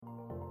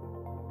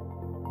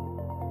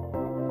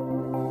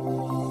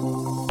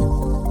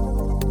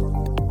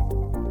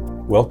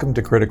Welcome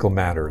to Critical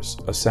Matters,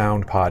 a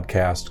Sound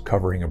podcast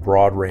covering a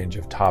broad range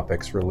of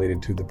topics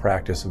related to the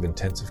practice of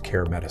intensive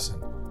care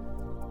medicine.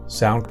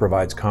 Sound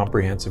provides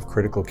comprehensive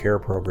critical care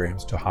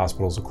programs to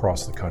hospitals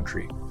across the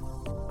country.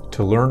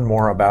 To learn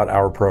more about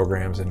our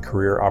programs and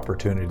career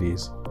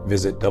opportunities,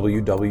 visit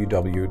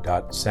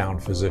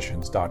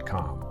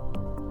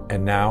www.soundphysicians.com.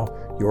 And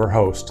now, your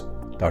host,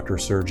 Dr.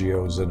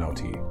 Sergio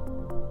Zanotti.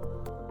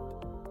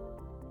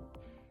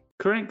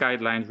 Current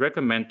guidelines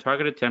recommend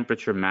targeted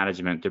temperature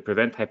management to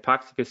prevent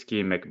hypoxic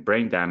ischemic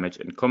brain damage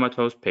in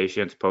comatose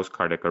patients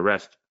post-cardiac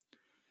arrest.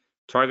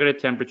 Targeted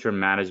temperature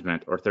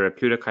management, or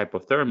therapeutic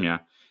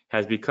hypothermia,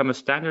 has become a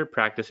standard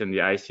practice in the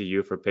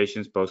ICU for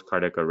patients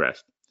post-cardiac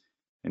arrest.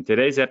 In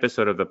today's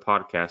episode of the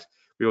podcast,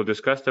 we will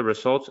discuss the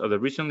results of the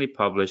recently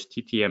published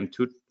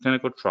TTM2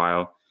 clinical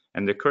trial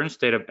and the current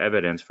state of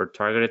evidence for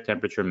targeted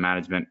temperature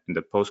management in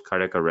the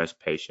post-cardiac arrest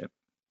patient.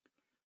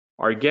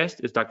 Our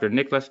guest is Dr.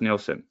 Niklas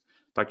Nilsson.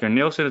 Dr.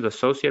 Nilsson is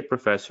Associate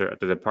Professor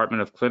at the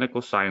Department of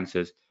Clinical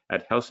Sciences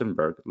at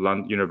Helsingborg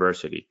Lund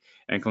University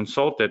and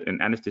consulted in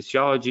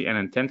anesthesiology and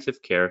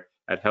intensive care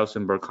at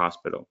Helsingborg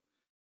Hospital.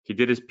 He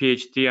did his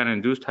PhD on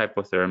induced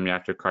hypothermia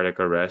after cardiac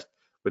arrest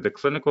with a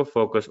clinical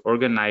focus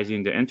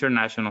organizing the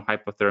International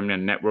Hypothermia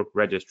Network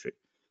Registry,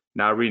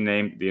 now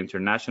renamed the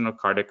International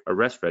Cardiac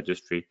Arrest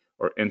Registry,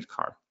 or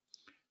INTCAR.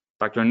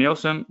 Dr.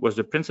 Nilsson was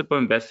the principal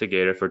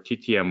investigator for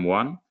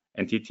TTM1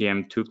 and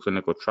TTM2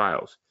 clinical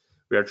trials.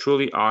 We are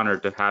truly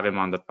honored to have him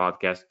on the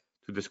podcast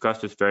to discuss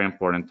this very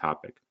important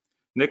topic.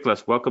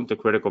 Niklas, welcome to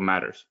Critical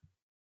Matters.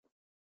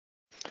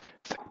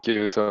 Thank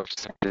you so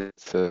much.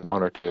 It's an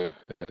honor to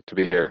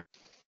be here.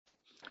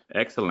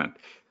 Excellent.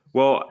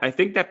 Well, I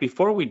think that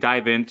before we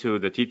dive into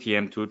the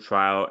TTM2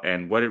 trial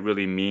and what it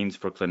really means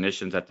for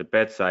clinicians at the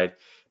bedside,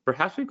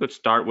 perhaps we could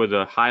start with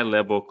a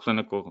high-level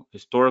clinical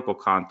historical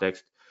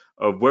context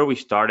of where we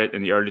started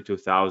in the early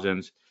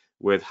 2000s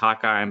with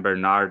Haka and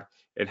Bernard,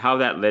 and how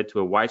that led to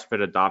a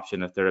widespread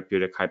adoption of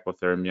therapeutic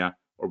hypothermia,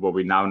 or what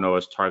we now know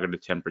as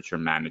targeted temperature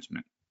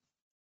management.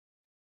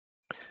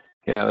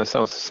 Yeah, that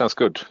sounds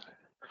good.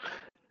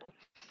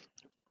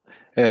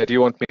 Do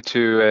you want me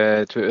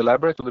to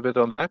elaborate a little bit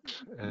on that?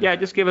 Yeah,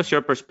 just give us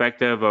your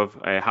perspective of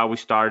how we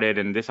started,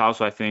 and this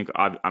also, I think,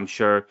 I'm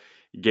sure,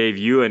 gave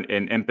you an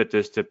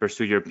impetus to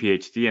pursue your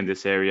PhD in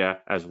this area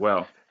as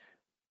well.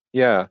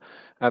 Yeah,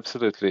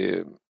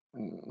 absolutely.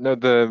 No,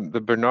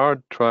 the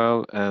Bernard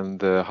trial and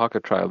the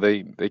Haka trial,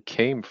 they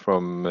came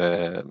from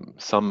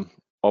some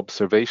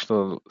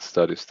observational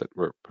studies that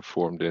were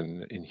performed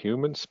in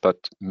humans,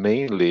 but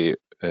mainly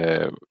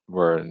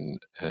were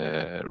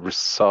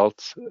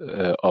results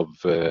of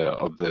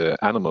the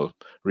animal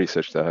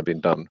research that had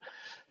been done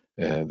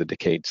the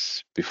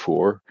decades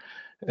before.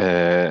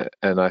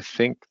 And I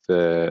think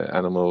the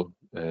animal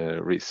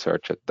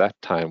research at that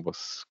time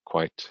was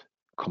quite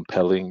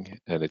compelling,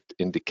 and it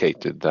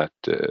indicated that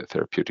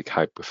therapeutic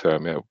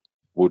hypothermia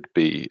would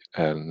be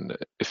an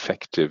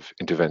effective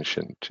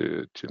intervention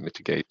to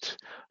mitigate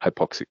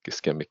hypoxic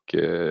ischemic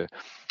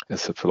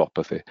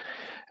encephalopathy.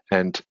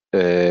 And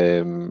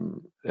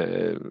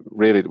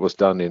really it was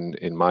done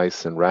in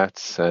mice and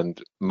rats, and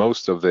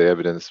most of the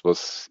evidence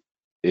was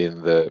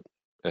when the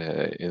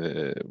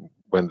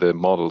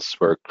models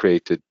were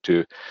created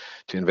to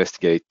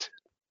investigate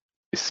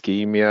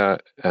ischemia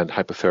and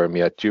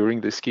hypothermia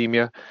during the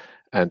ischemia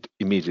and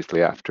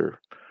immediately after.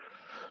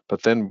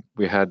 But then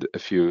we had a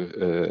few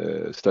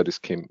studies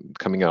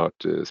coming out,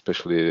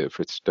 especially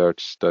Fritz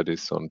Dirt's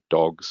studies on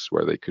dogs,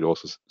 where they could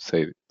also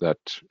say that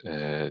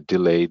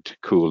delayed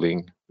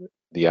cooling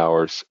the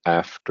hours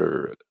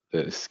after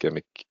the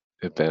ischemic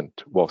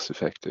event was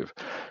effective.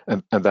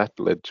 And that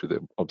led to the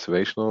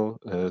observational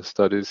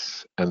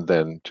studies and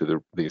then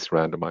to these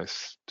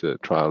randomized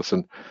trials.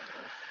 And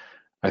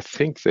I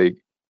think they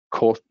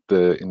caught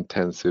the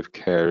intensive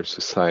care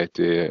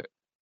society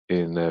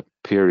in a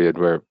period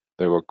where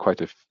there were quite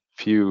a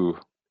few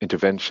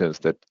interventions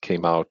that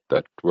came out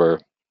that were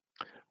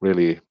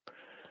really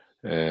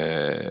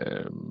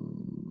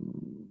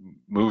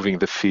moving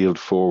the field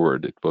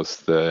forward. It was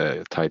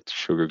the tight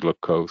sugar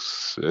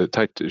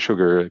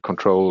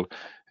control.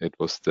 It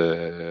was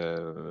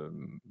the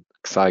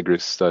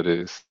Xigris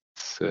studies,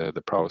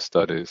 the PRAO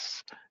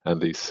studies, and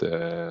these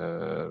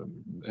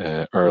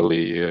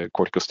early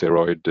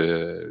corticosteroid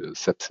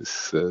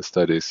sepsis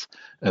studies,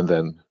 and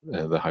then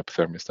the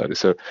hypothermia study.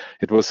 So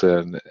it was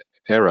an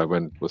era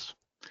when it was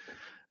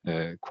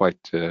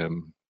quite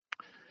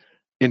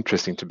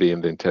interesting to be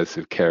in the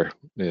intensive care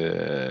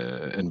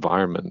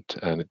environment,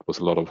 and it was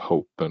a lot of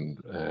hope, and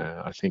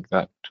I think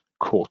that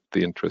caught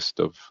the interest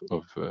of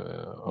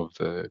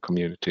the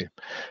community.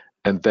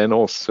 And then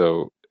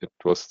also it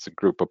was the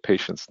group of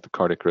patients, the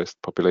cardiac arrest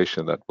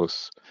population, that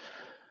was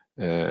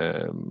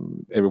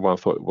everyone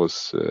thought it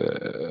was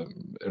a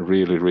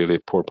really, really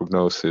poor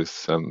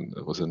prognosis, and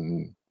it was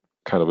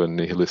kind of a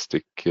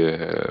nihilistic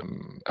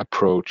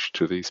approach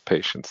to these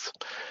patients.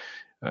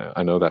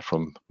 I know that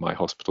from my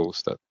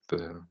hospitals that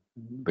the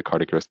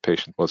cardiac arrest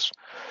patient was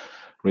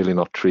really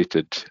not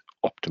treated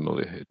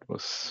optimally. It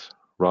was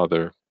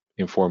rather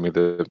informing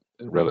the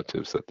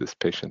relatives that this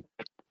patient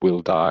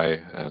will die,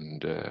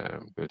 and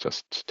we'll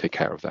just take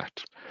care of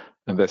that.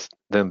 And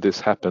then this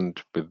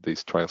happened with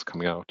these trials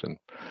coming out, and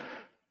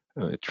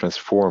it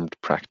transformed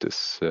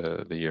practice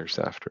the years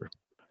after.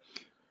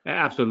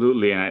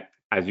 Absolutely, and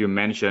as you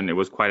mentioned, it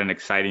was quite an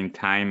exciting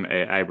time.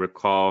 I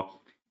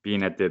recall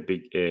being at the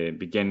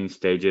beginning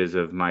stages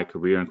of my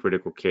career in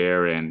critical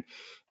care, and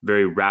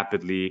very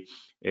rapidly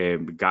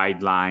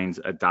guidelines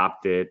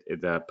adopted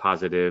the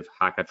positive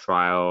HACA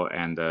trial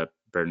and the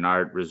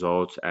Bernard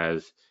results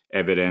as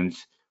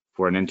evidence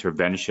for an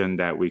intervention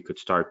that we could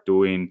start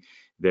doing.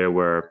 There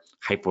were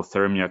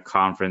hypothermia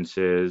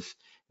conferences.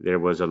 There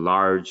was a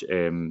large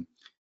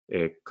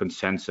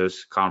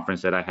consensus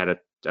conference that I had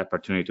the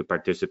opportunity to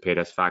participate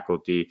as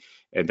faculty,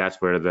 and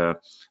that's where the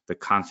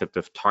concept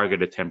of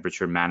targeted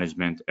temperature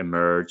management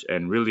emerged,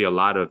 and really a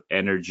lot of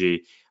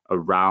energy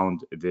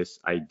around this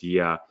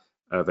idea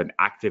of an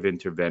active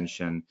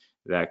intervention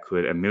that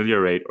could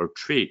ameliorate or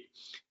treat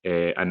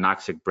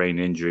anoxic brain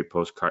injury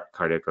post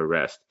cardiac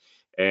arrest.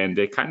 And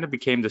it kind of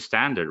became the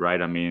standard,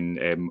 right? I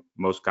mean,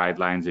 most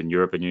guidelines in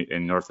Europe and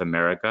in North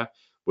America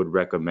would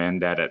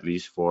recommend that, at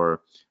least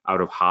for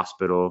out of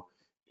hospital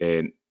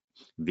and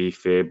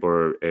VFib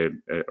or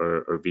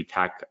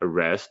VTAC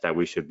arrest, that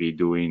we should be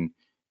doing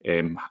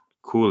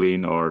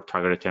cooling or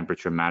targeted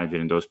temperature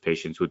management in those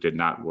patients who did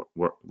not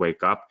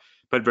wake up.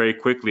 But very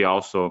quickly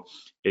also,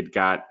 it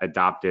got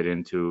adopted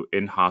into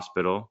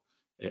in-hospital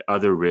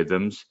other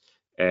rhythms,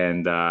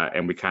 and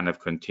we kind of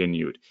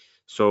continued.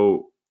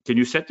 So can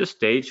you set the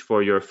stage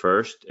for your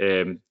first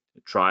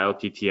trial,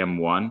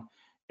 TTM1,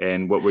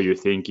 and what were you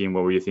thinking?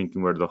 What were you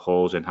thinking were the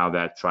holes, and how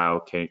that trial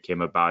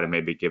came about, and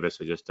maybe give us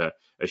just a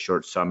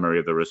short summary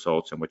of the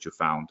results and what you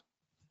found?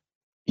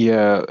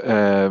 Yeah,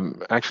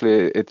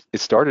 actually, it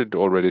started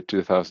already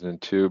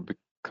 2002,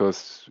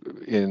 because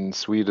in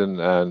Sweden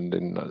and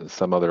in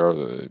some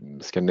other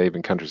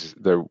Scandinavian countries,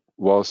 there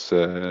was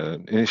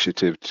an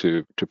initiative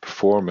to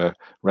perform a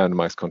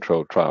randomized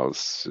controlled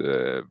trials.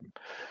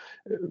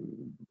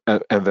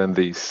 And then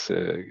these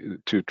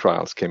two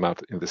trials came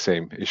out in the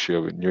same issue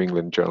of New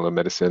England Journal of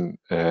Medicine,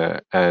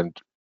 and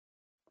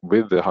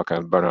with the HACA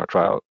and Bernard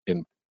trial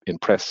in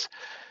press,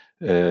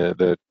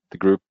 the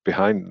group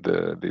behind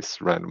this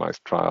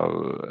randomized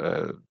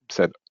trial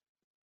said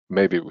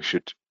maybe we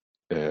should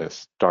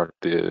start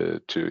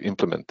to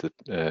implement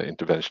the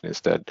intervention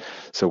instead.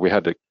 So we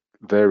had a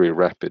very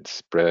rapid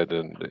spread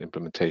and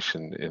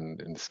implementation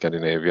in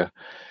Scandinavia,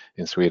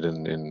 in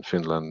Sweden, in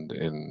Finland,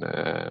 in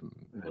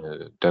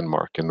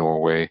Denmark and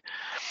Norway.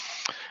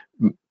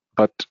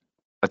 But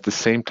at the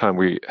same time,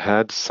 we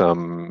had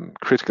some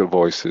critical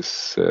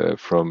voices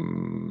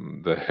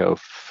from the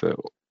health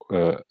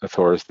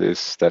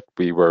authorities that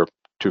we were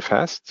too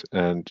fast,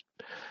 and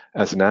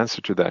as an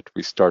answer to that,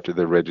 we started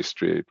the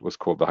registry. It was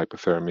called the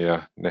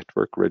Hypothermia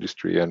Network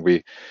Registry, and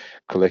we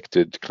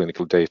collected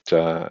clinical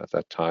data at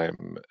that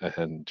time,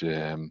 and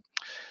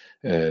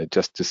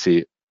just to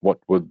see what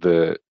would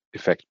the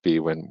effect be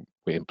when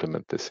we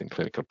implement this in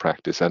clinical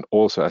practice. And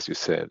also, as you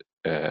said,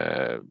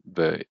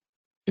 the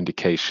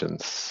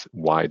indications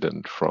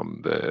widened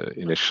from the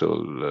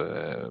initial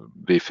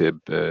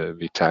VFib,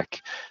 VTAC,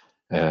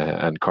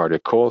 and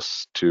cardiac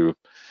cause to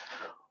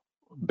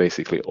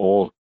basically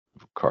all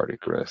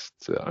cardiac arrest,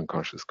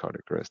 unconscious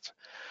cardiac arrest.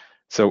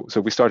 So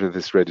we started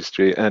this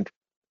registry, and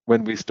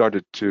when we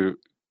started to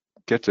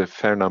get a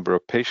fair number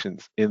of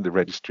patients in the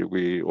registry,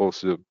 we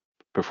also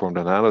performed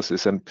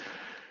analysis, and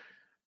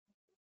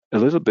a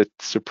little bit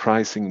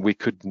surprising, we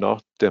could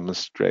not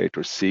demonstrate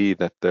or see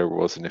that there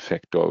was an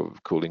effect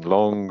of cooling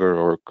longer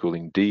or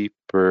cooling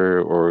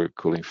deeper or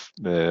cooling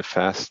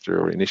faster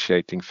or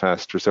initiating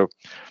faster. So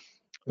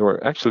there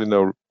were actually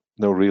no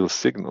real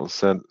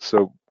signals, and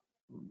so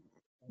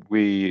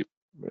we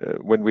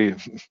when we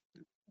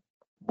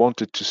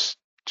wanted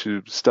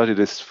to study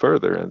this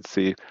further and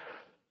see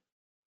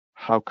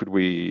how could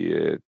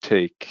we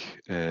take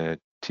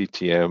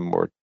TTM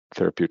or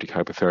therapeutic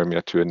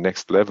hypothermia to a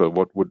next level,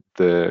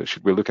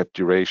 should we look at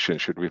duration,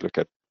 should we look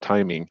at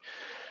timing,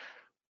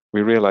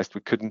 we realized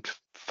we couldn't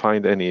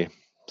find any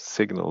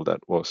signal that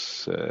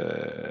was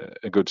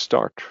a good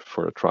start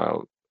for a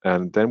trial.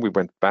 And then we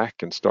went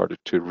back and started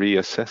to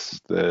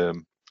reassess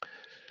the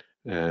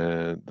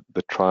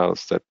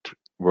trials that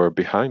were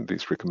behind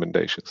these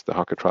recommendations, the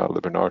HACA trial,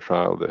 the Bernard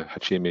trial, the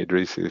Hashimi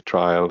Idrissi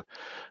trial,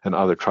 and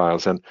other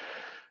trials.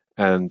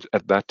 And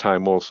at that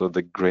time also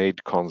the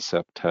grade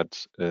concept had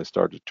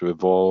started to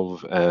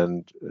evolve,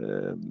 and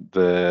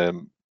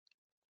the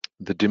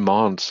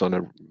demands on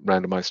a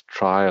randomized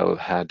trial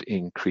had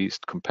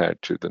increased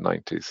compared to the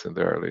 90s and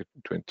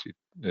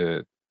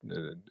the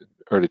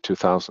early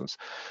 2000s.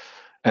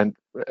 And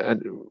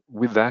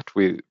with that,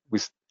 we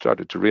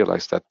started to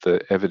realize that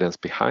the evidence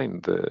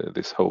behind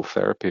this whole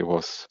therapy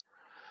was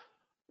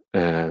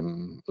a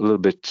little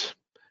bit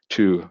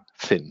too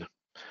thin.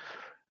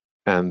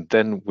 And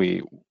then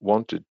we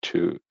wanted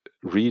to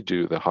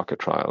redo the HACA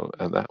trial,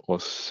 and that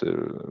was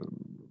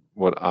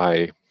what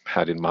I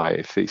had in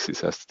my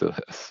thesis as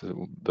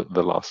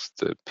the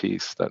last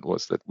piece, that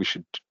was that we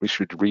should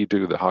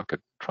redo the HAKA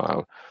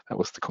trial. That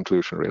was the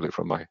conclusion really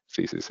from my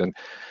thesis, and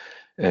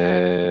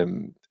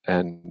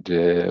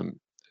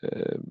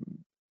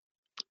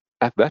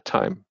at that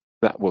time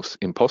that was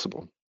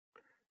impossible.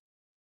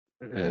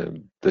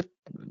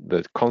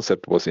 The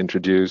concept was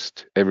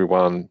introduced.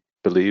 Everyone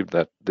believed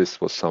that this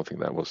was something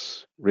that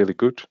was really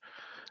good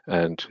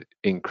and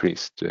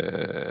increased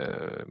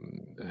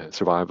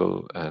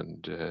survival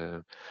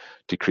and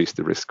decreased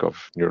the risk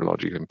of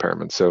neurological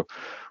impairment. So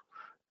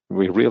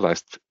we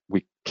realized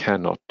we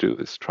cannot do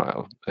this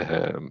trial.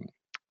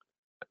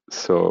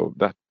 So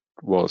that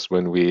was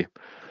when we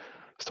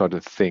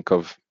started to think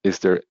of, is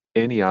there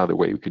any other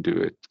way we could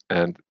do it?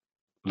 And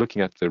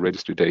looking at the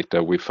registry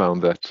data, we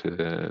found that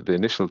the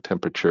initial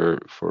temperature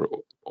for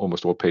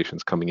almost all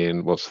patients coming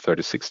in was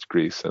 36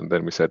 degrees. And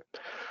then we said,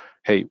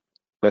 hey,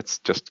 let's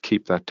just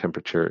keep that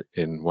temperature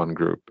in one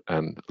group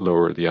and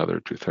lower the other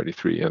to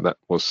 33. And that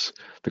was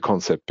the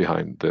concept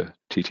behind the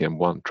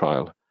TTM1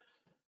 trial.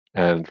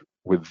 And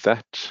with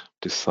that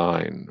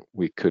design,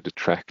 we could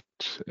attract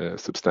a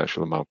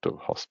substantial amount of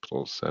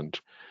hospitals and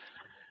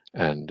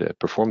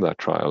perform that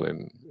trial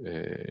in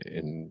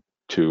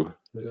a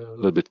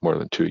little bit more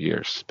than 2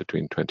 years,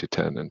 between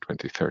 2010 and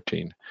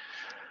 2013.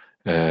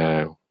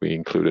 We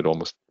included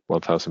almost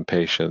 1,000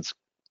 patients,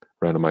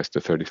 randomized to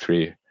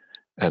 33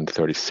 and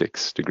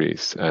 36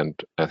 degrees. And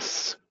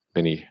as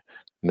many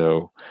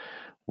know,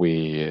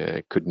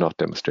 we could not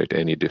demonstrate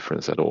any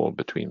difference at all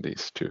between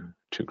these two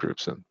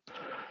groups.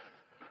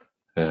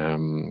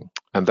 And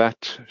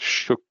that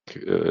shook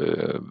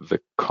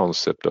the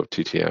concept of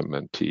TTM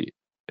and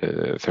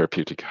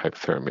therapeutic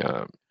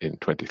hypothermia in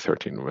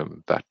 2013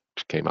 when that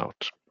came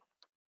out.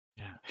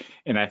 Yeah,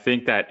 and I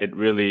think that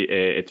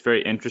it's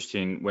very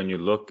interesting when you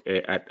look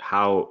at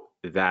how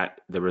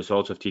the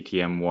results of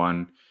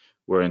TTM1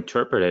 were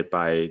interpreted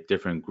by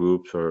different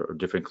groups or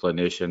different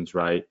clinicians,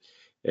 right?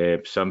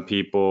 Some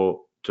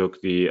people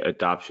took the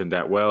adoption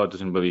that, well, it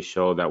doesn't really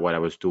show that what I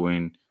was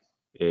doing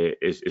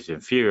is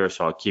inferior,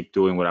 so I'll keep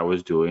doing what I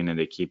was doing, and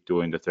they keep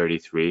doing the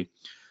 33.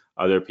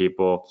 Other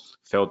people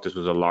felt this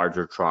was a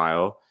larger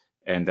trial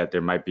and that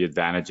there might be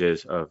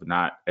advantages of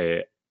not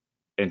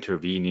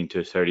intervening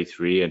to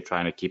 33 and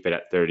trying to keep it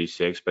at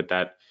 36, but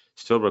that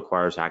still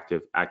requires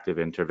active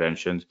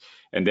interventions.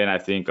 And then I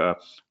think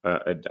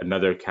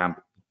another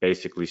camp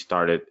basically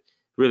started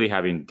really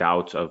having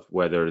doubts of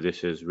whether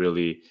this is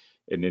really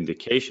an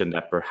indication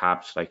that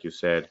perhaps, like you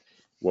said,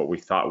 what we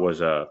thought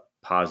was a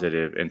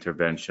positive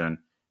intervention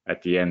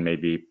at the end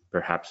maybe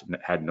perhaps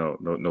had no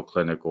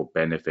clinical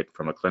benefit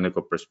from a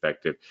clinical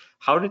perspective.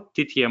 How did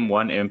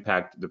TTM1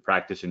 impact the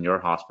practice in your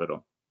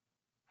hospital?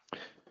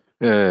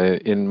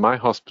 In my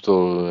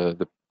hospital,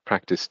 the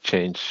practice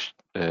changed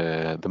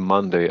the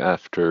Monday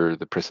after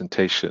the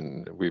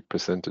presentation. We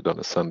presented on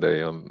a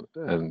Sunday, and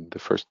the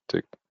first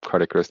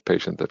cardiac arrest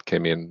patient that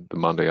came in the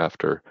Monday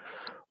after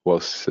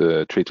was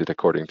treated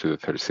according to the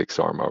 36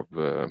 arm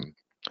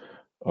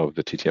of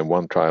the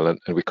TTM1 trial, and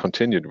we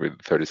continued with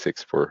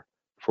 36 for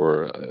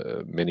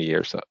many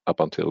years up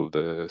until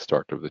the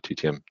start of the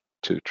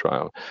TTM2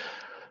 trial.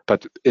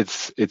 But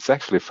it's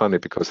actually funny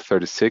because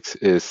 36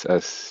 is,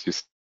 as you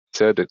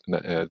said,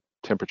 a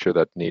temperature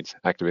that needs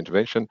active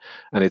intervention,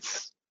 and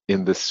it's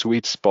in the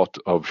sweet spot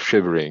of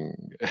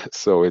shivering.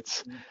 So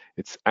it's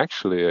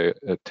actually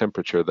a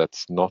temperature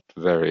that's not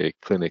very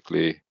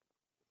clinically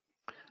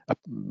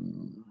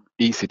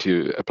easy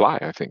to apply.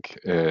 I think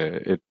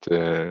it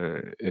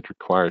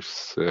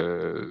requires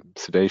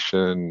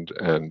sedation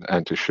and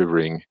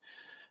anti-shivering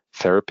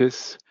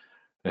therapies.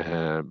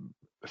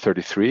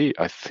 33,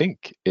 I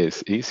think,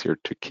 is easier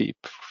to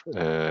keep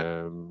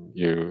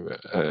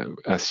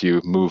as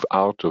you move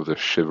out of the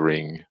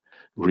shivering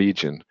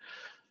region.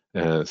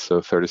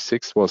 So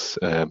 36 was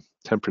a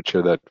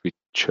temperature that we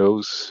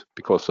chose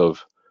because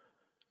of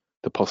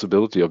the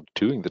possibility of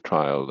doing the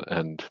trial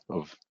and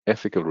of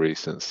ethical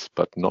reasons,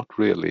 but not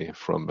really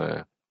from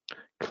a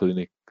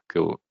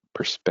clinical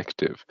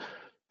perspective.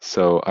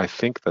 So I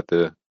think that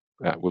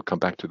we'll come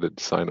back to the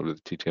design of the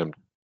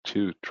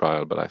TTM2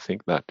 trial, but I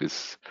think that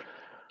is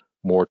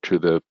more to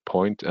the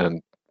point,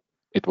 and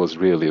it was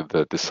really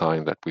the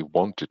design that we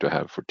wanted to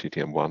have for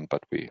TTM1,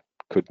 but we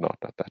could not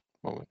at that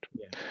moment.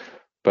 Yeah.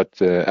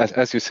 But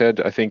as you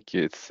said, I think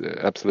it's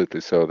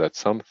absolutely so that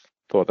some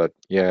thought that,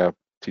 yeah,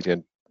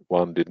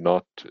 TTM1 did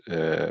not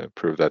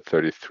prove that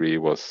 33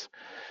 was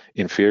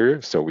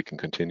inferior, so we can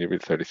continue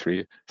with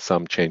 33.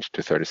 Some changed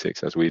to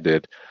 36 as we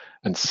did,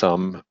 and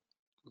some,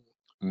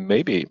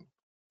 maybe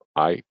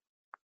I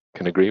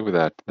can agree with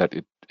that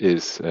it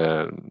is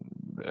a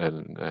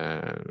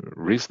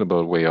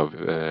reasonable way of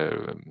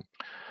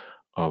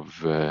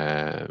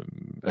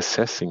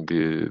assessing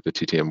the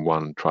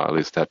TTM1 trial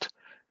is that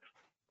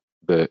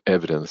the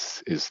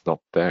evidence is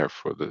not there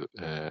for the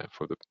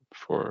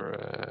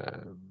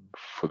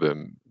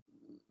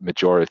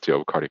majority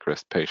of cardiac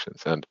arrest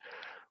patients, and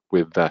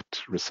with that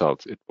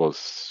result, it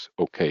was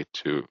okay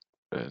to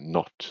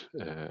not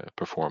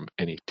perform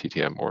any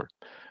TTM or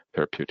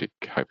therapeutic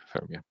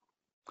hypothermia.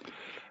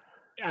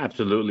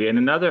 Absolutely. And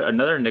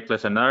another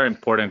Nicholas, another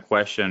important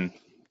question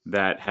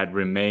that had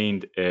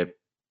remained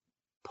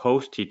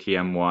post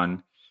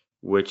TTM1,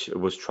 which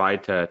was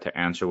tried to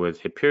answer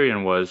with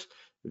Hyperion, was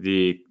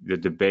the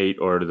debate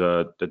or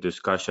the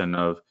discussion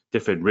of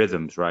different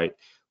rhythms, right?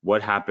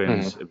 What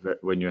happens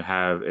when you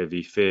have a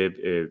VFib,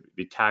 a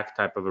VTAC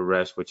type of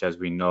arrest, which, as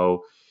we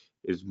know,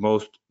 is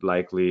most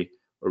likely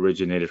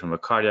originated from a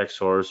cardiac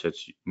source.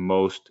 It's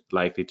most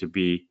likely to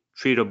be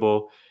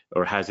treatable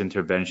or has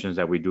interventions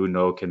that we do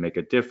know can make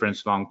a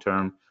difference long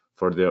term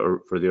for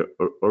the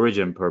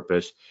origin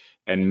purpose,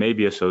 and may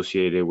be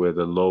associated with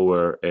a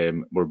lower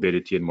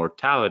morbidity and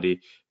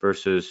mortality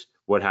versus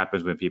what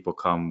happens when people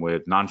come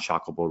with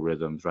non-shockable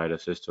rhythms, right?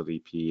 Assisted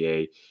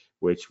EPA,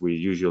 which we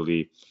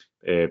usually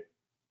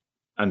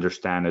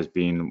understand as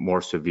being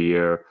more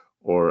severe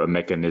or a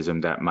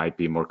mechanism that might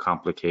be more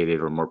complicated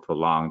or more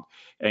prolonged.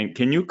 And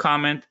can you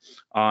comment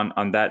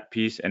on that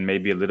piece and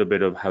maybe a little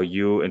bit of how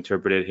you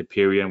interpreted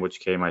Hyperion, which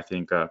came, I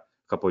think, a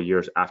couple of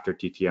years after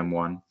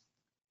TTM1?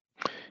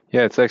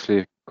 Yeah, it's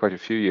actually quite a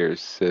few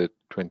years.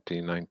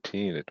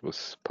 2019 it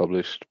was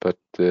published, but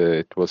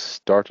it was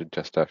started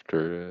just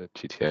after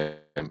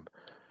TTM1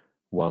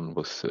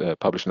 was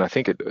published, and I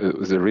think it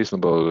was a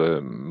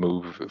reasonable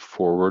move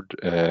forward.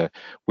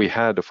 We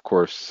had, of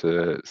course,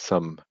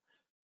 some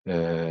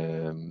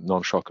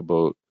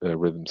non-shockable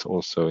rhythms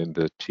also in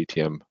the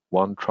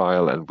TTM1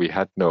 trial, and we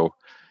had no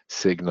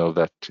signal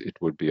that it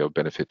would be of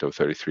benefit of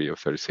 33 or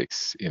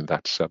 36 in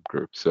that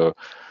subgroup. So,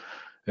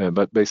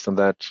 but based on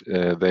that,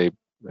 they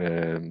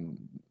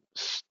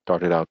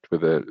started out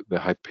with the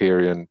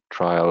Hyperion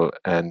trial.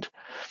 And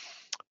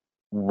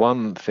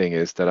one thing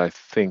is that I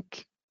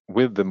think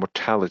with the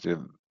mortality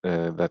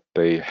that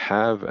they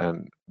have,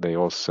 and they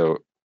also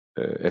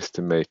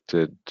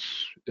estimated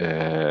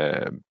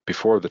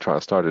before the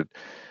trial started,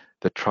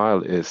 the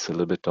trial is a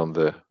little bit on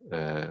the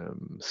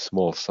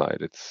small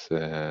side. It's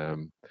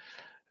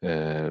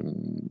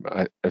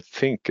I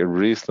think a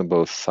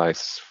reasonable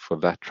size for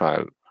that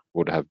trial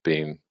would have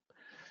been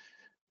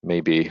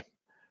maybe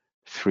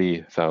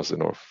 3,000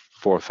 or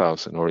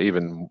 4,000 or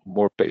even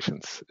more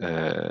patients,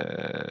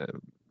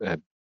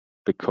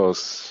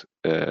 because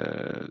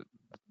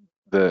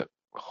the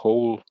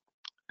whole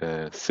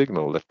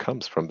signal that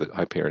comes from the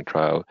Hyperion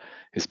trial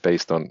is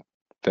based on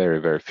very,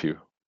 very few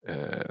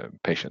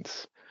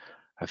patients.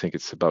 I think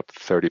it's about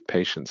 30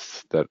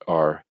 patients that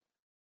are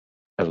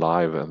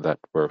alive and that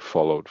were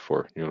followed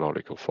for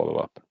neurological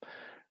follow-up.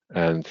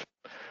 And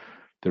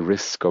the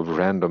risk of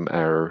random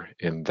error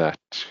in that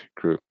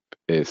group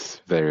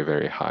is very,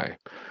 very high.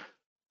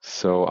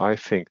 So I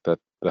think that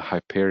the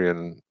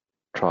Hyperion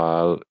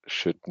trial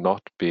should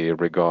not be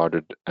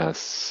regarded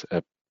as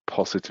a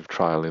positive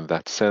trial in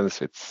that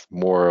sense. It's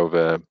more of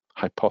a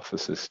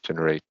hypothesis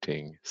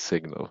generating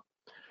signal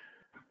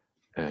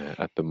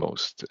at the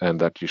most, and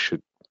that you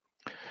should,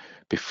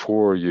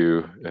 before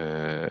you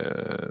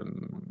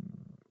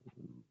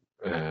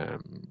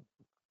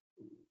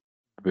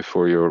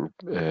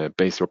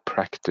base your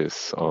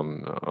practice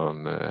on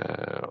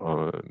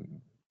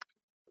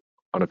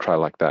a trial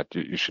like that,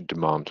 you should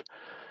demand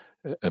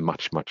a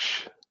much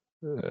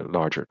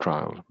larger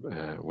trial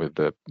with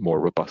a more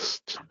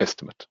robust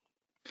estimate.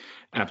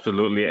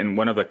 Absolutely. And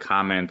one of the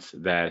comments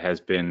that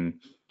has been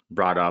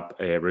brought up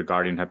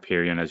regarding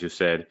Hyperion, as you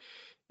said,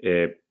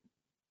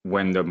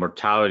 when the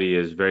mortality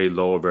is very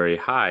low or very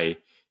high,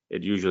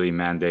 it usually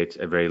mandates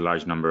a very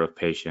large number of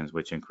patients,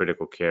 which in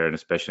critical care, and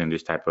especially in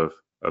this type of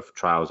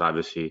trials,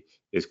 obviously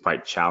is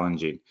quite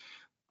challenging.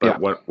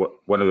 But yeah,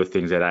 one of the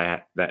things that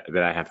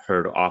I have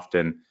heard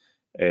often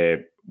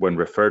when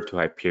referred to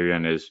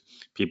Hyperion is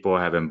people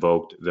have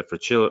invoked the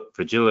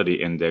fragility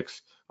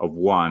index of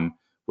 1,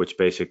 which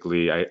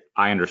basically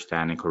I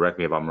understand, and correct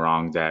me if I'm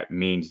wrong, that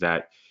means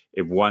that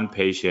if one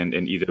patient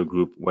in either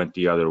group went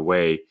the other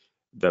way,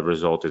 the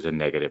result is a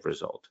negative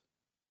result.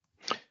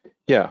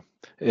 Yeah,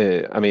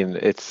 I mean,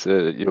 it's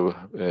you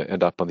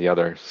end up on the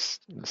other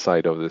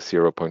side of the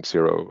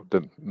 0.0,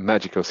 the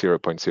magical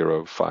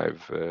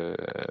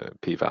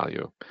 0.05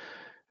 p-value,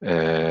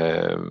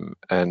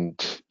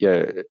 and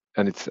yeah,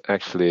 and it's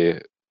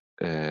actually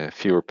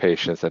fewer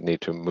patients that need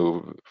to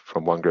move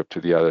from one group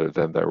to the other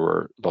than there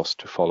were lost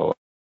to follow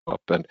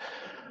up. And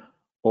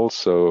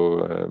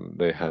also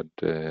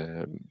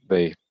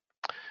they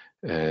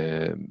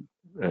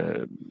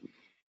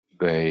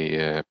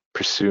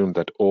presumed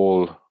that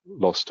all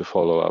lost to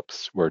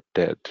follow-ups were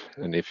dead,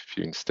 and if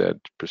you instead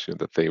presume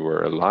that they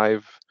were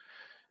alive,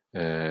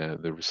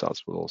 the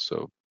results will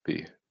also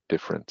be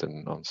different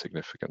and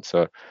non-significant.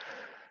 So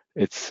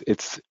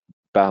it's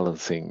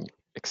balancing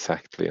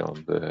exactly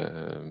on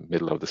the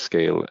middle of the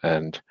scale,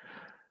 and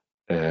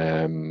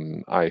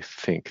I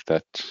think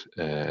that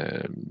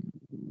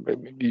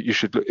you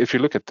should, if you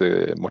look at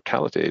the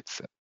mortality,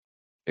 it's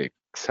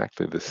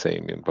exactly the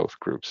same in both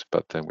groups,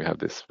 but then we have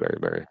this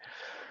very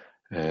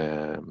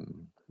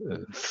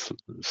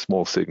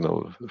small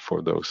signal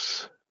for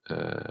those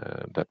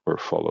that were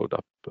followed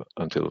up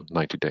until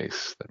 90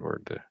 days, that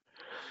were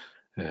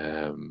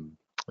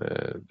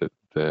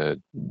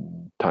the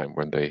time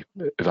when they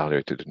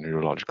evaluated the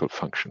neurological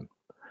function.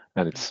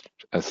 And it's,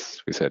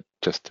 as we said,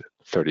 just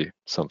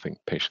 30-something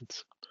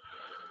patients.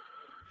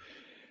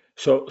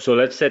 So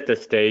let's set the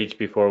stage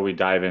before we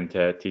dive into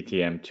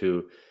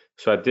TTM2.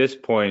 So at this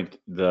point,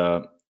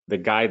 the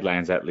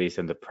guidelines, at least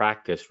in the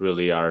practice,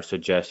 really are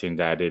suggesting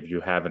that if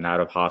you have an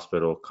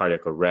out-of-hospital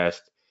cardiac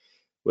arrest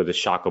with a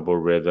shockable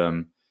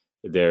rhythm,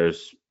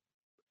 there's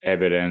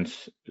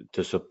evidence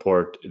to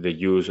support the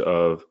use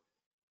of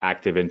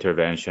active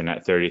intervention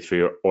at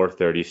 33 or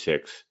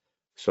 36.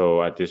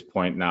 So at this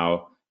point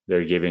now,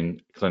 they're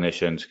giving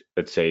clinicians,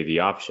 let's say, the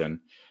option.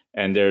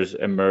 And there's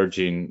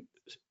emerging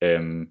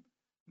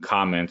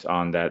comments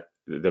on that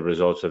the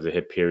results of the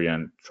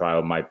Hyperion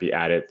trial might be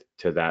added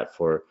to that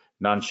for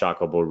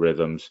non-shockable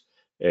rhythms,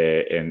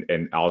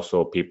 and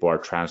also people are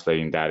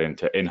translating that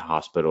into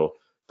in-hospital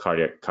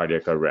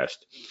cardiac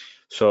arrest.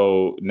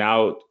 So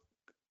now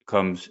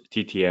comes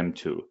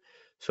TTM2.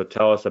 So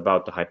tell us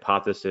about the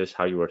hypothesis,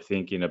 how you were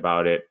thinking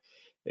about it.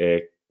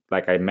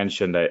 Like I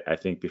mentioned, I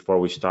think before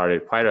we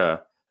started, quite an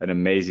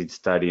amazing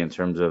study in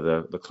terms of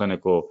the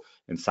clinical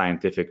and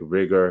scientific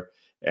rigor.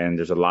 And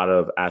there's a lot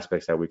of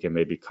aspects that we can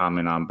maybe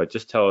comment on, but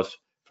just tell us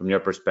from your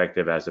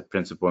perspective as a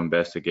principal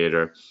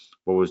investigator,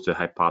 what was the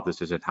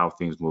hypothesis and how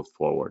things moved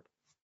forward?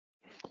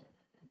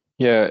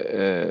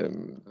 Yeah,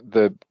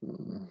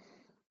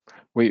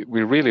 we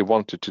really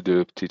wanted to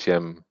do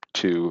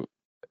TTM2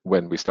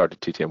 when we started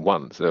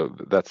TTM1. So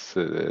that's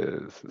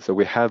so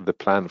we had the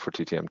plan for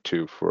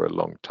TTM2 for a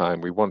long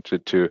time. We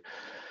wanted to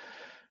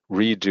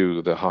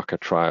redo the HACA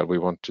trial. We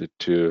wanted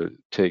to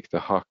take the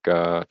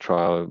HACA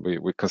trial.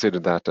 We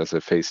considered that as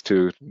a phase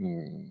 2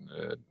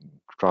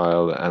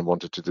 trial and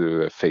wanted to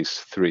do a phase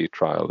 3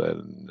 trial,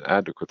 an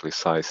adequately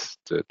sized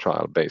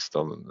trial based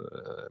on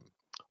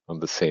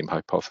the same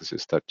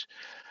hypothesis that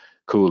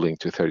cooling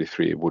to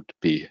 33 would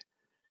be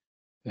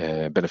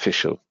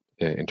beneficial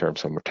in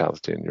terms of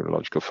mortality and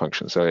neurological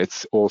function. So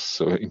it's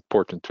also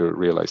important to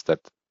realize that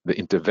the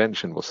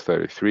intervention was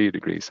 33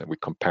 degrees, and we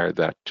compared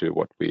that to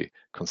what we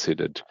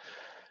considered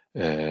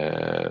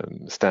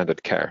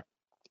standard care,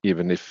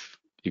 even if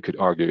you could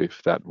argue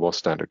if that was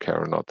standard care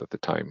or not at the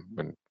time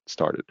when it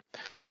started.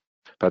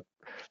 But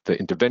the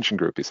intervention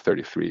group is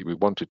 33. We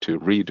wanted to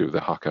redo the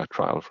HACA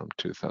trial from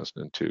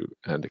 2002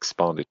 and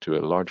expand it to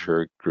a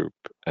larger group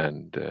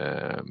and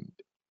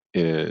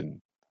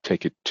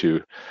take it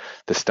to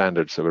the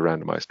standards of a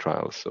randomized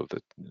trials of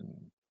the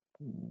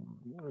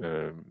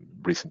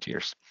recent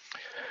years.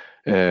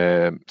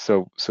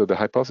 So the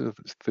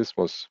hypothesis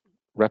was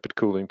rapid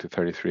cooling to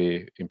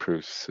 33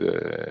 improves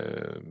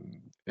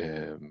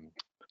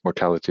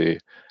mortality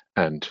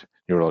and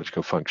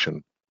neurological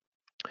function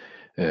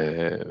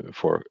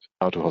for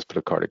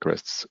out-of-hospital cardiac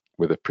arrests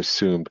with a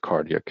presumed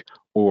cardiac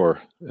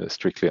or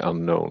strictly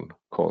unknown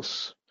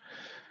cause.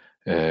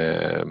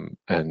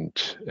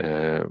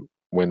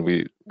 When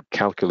we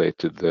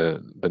calculated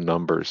the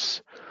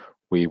numbers,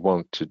 we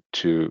wanted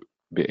to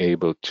be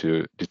able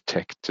to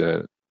detect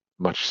a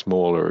much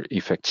smaller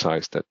effect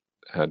size that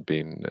had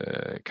been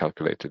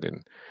calculated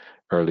in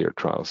earlier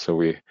trials. So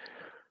we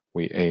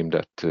aimed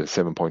at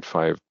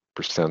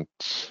 7.5%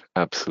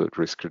 absolute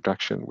risk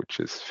reduction, which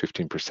is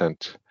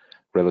 15%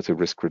 relative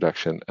risk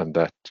reduction, and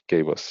that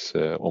gave us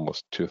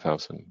almost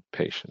 2,000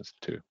 patients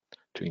to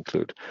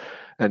include.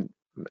 And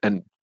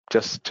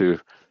just to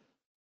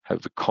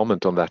have a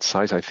comment on that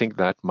size, I think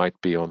that might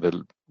be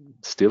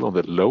still on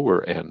the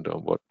lower end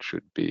of what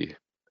should be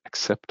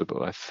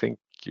acceptable. I think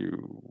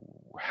you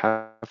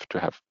have to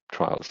have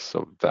trials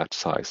of that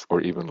size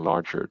or even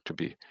larger to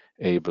be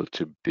able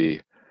to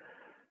be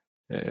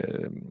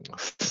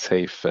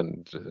safe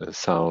and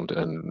sound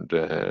and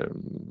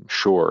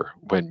sure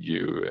when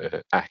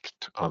you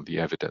act on the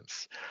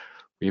evidence.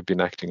 We've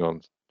been acting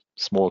on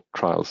small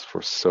trials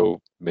for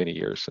so many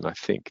years, and I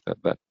think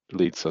that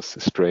leads us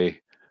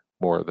astray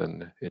more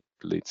than it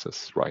leads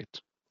us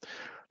right.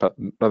 But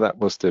that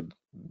was the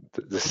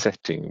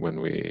setting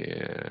when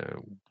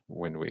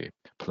we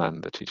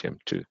planned the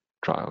TTM2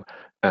 trial,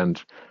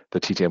 and the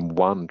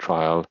TTM1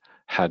 trial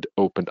had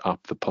opened up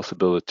the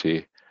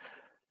possibility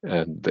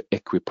and the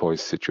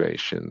equipoise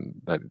situation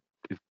that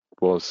it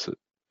was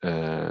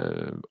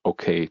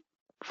okay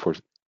for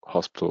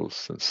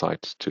hospitals and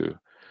sites to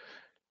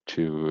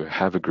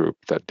have a group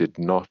that did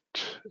not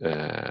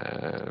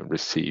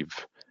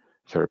receive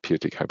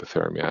therapeutic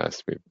hypothermia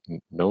as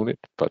we've known it,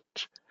 but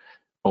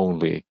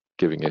only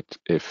giving it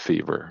if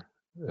fever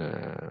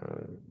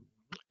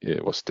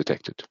it was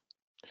detected.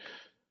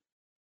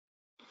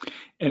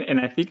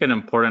 And I think an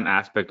important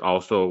aspect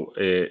also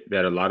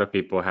that a lot of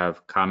people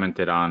have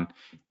commented on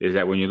is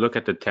that when you look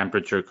at the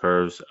temperature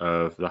curves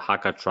of the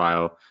HACA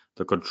trial,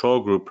 the control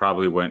group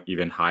probably went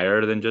even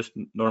higher than just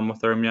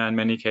normothermia in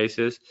many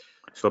cases.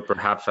 So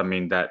perhaps, I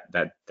mean,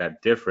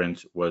 that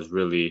difference was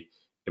really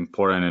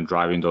important in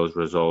driving those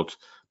results.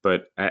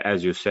 But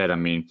as you said, I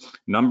mean,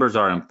 numbers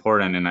are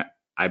important. And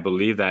I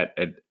believe that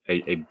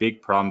a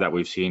big problem that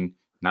we've seen,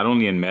 not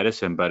only in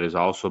medicine, but has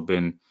also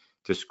been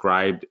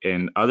described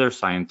in other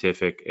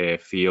scientific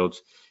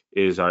fields,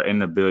 is our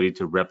inability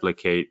to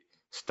replicate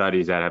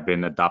studies that have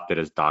been adopted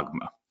as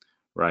dogma,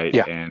 right?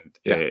 Yeah. And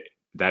Yeah.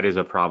 that is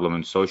a problem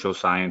in social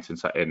science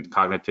and in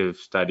cognitive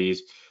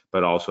studies,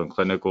 but also in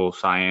clinical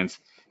science.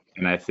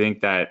 And I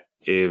think that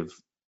if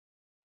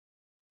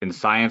in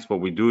science,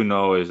 what we do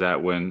know is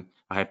that when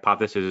a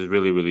hypothesis is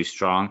really, really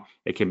strong,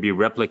 it can be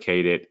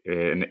replicated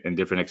in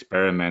different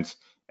experiments,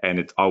 and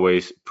it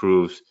always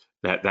proves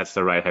that that's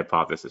the right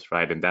hypothesis,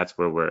 right? And that's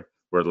where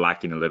we're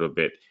lacking a little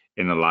bit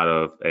in a lot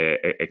of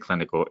a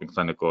clinical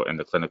in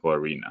the clinical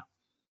arena.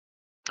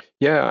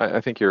 Yeah,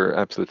 I think you're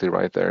absolutely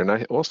right there. And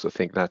I also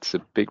think that's a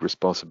big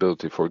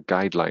responsibility for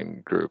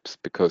guideline groups,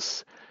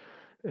 because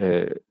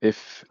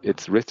if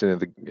it's written in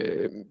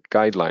the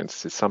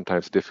guidelines, it's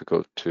sometimes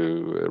difficult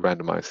to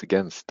randomize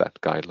against that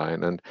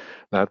guideline. And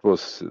that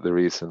was the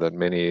reason that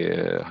many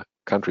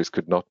countries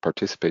could not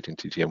participate in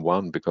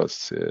TTM1,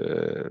 because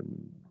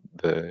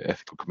the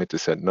ethical committee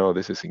said, no,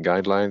 this is in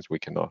guidelines, we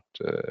cannot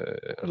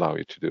allow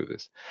you to do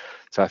this.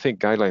 So I think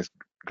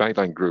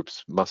guideline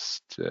groups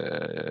must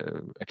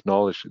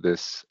acknowledge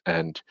this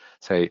and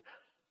say,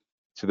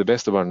 to the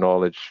best of our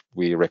knowledge,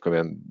 we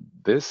recommend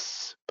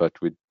this, but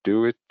we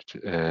do it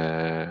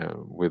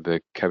with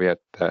the caveat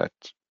that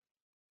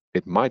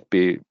it might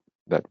be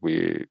that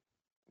we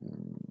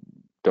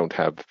don't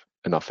have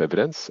enough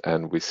evidence,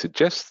 and we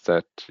suggest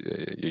that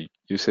you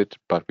use it,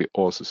 but we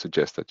also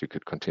suggest that you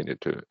could continue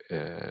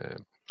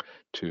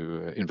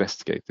to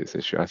investigate this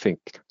issue. I think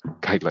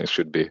guidelines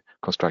should be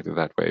constructed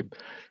that way,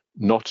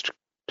 not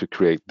to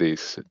create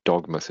these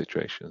dogma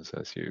situations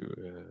as you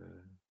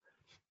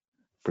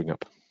bring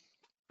up.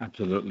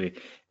 Absolutely.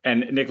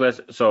 And Nicholas,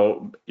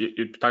 so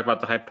you talked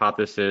about the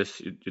hypothesis,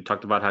 you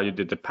talked about how you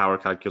did the power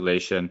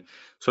calculation.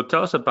 So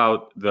tell us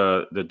about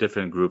the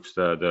different groups,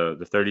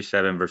 the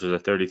 37 versus the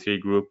 33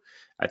 group.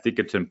 I think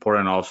it's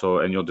important also,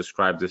 and you'll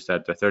describe this,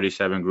 that the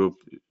 37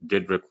 group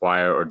did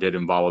require or did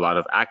involve a lot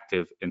of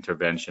active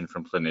intervention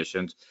from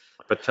clinicians.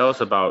 But tell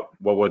us about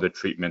what were the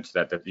treatments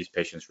that these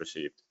patients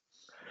received.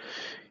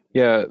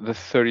 Yeah, the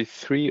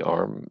 33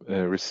 arm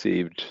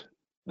received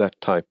that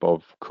type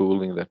of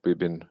cooling that we've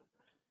been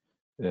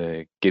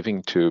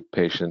giving to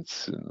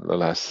patients in the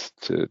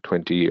last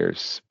 20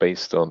 years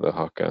based on the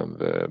HACA and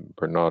the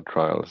Bernard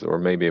trials, or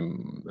maybe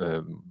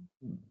the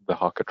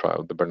HACA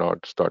trial. The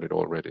Bernard started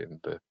already in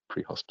the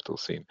pre-hospital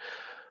scene,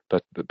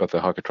 but the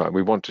HACA trial,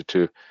 we wanted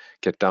to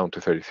get down to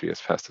 33 as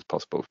fast as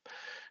possible,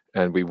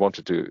 and we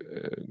wanted to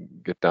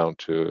get down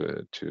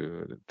to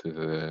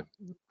the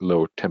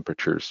low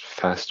temperatures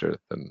faster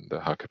than the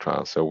HACA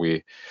trial. So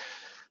we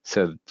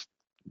said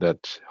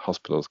that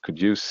hospitals could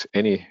use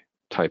any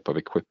type of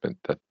equipment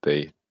that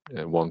they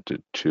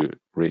wanted to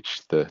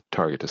reach the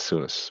target as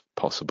soon as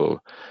possible,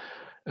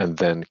 and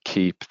then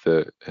keep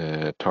the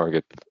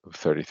target of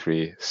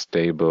 33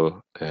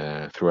 stable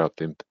throughout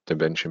the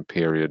intervention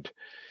period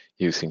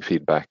using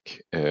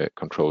feedback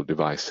controlled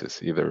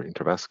devices, either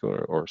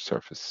intravascular or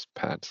surface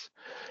pads.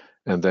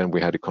 And then we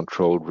had a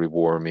controlled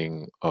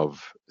rewarming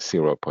of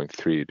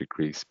 0.3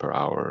 degrees per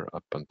hour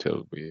up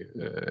until we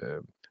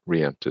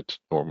re-entered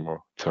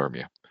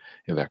normothermia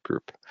in that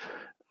group.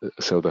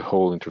 So the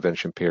whole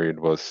intervention period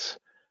was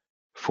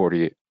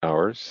 40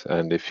 hours.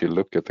 And if you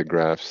look at the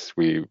graphs,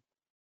 we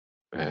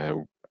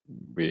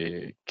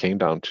came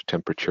down to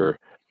temperature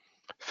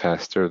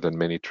faster than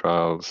many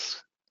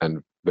trials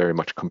and very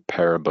much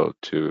comparable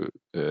to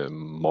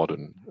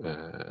modern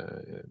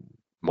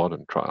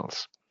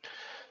trials.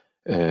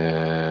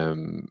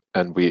 And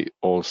we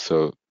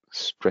also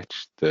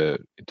stretched the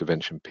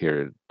intervention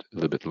period a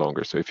little bit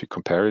longer. So if you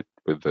compare it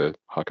with the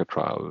HACA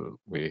trial,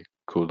 we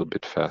cooled a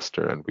bit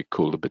faster and we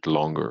cooled a bit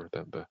longer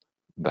than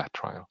that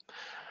trial.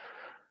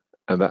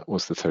 And that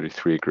was the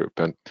 33 group.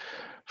 And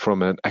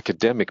from an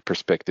academic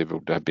perspective, it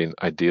would have been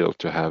ideal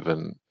to have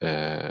an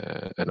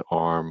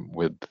arm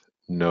with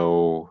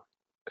no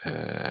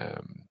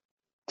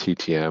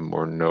TTM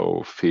or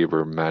no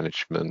fever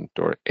management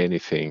or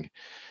anything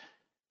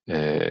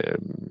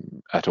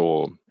at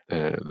all.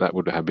 That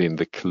would have been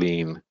the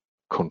clean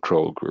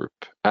control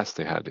group as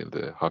they had in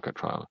the HACA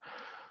trial.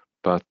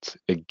 But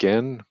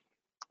again,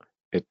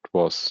 it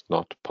was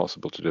not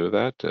possible to do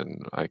that,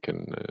 and I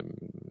can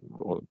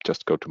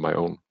just go to my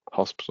own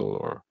hospital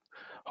or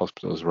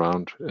hospitals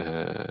around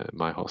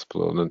my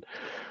hospital,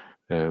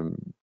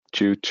 and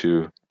due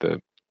to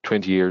the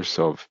 20 years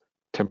of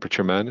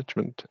temperature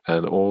management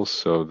and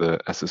also the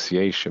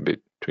association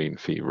between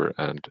fever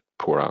and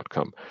poor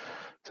outcome.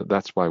 So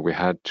that's why we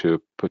had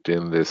to put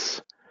in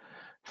this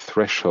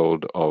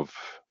threshold of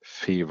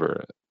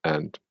fever,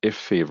 and if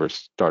fever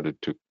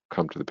started to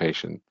come to the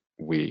patient,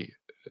 we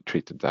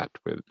treated that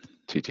with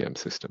TTM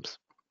systems.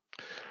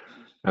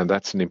 And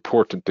that's an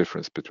important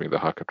difference between the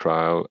HACA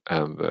trial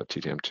and the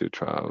TTM2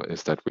 trial,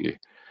 is that we,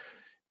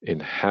 in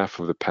half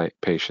of the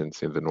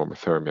patients in the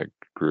normothermia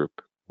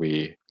group,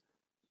 we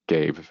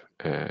gave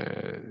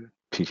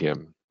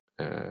TTM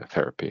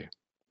therapy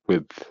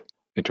with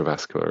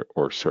intravascular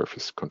or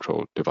surface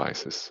controlled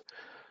devices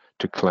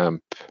to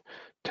clamp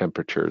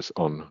temperatures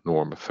on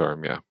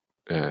normothermia,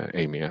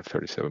 aiming at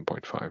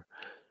 37.5.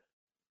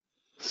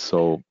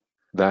 So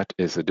that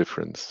is a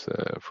difference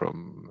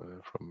from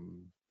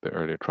the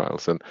earlier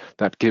trials, and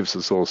that gives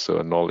us also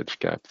a knowledge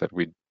gap that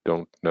we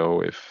don't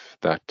know if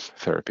that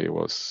therapy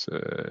was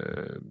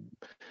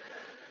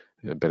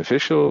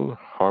beneficial,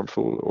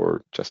 harmful,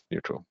 or just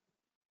neutral.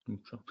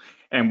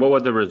 And what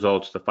were the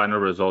results, the final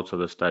results of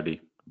the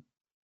study?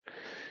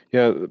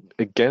 Yeah,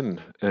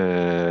 again,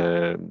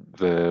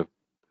 the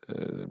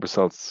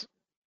results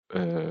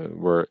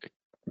were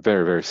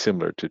very, very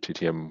similar to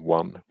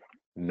TTM1.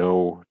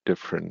 No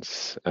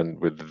difference, and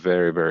with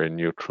very, very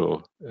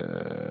neutral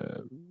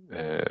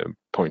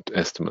point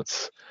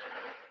estimates.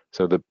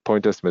 So the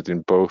point estimate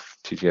in both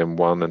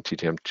TTM1 and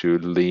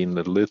TTM2 lean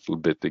a little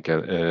bit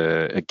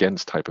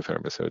against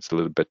hypothermia, so it's a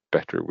little bit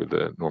better with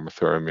the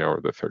normothermia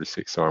or the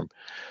 36 arm,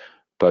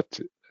 but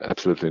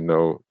absolutely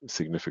no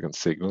significant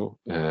signal.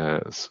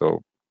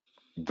 So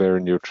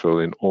very neutral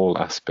in all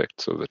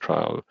aspects of the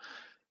trial: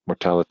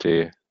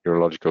 mortality,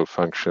 neurological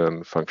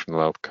function,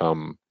 functional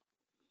outcome,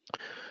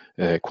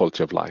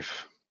 quality of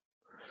life.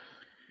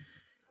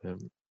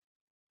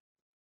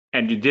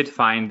 And you did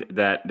find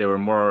that there were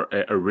more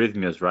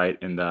arrhythmias, right,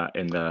 in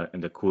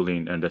the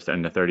cooling and the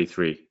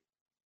 33.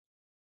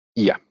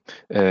 Yeah,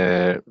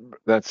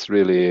 that's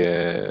really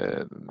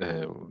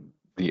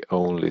the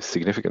only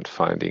significant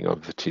finding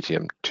of the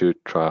TTM2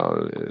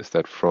 trial, is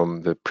that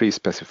from the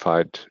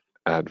pre-specified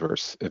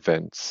adverse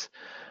events,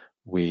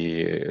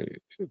 we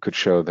could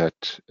show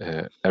that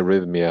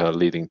arrhythmia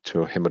leading to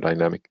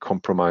hemodynamic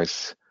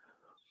compromise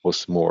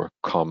was more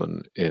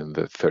common in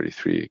the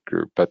 33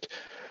 group. But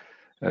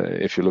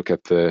if you look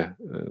at the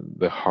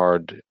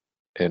hard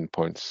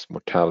endpoints,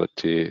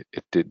 mortality,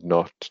 it did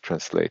not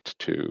translate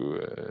to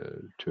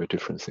a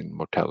difference in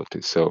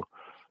mortality. So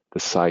the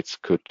sites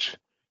could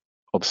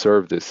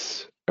observe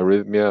this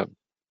arrhythmia,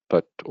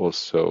 but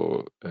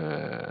also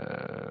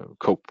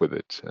cope with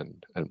it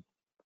and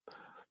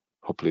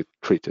hopefully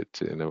treat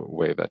it in a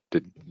way that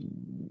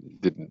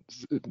didn't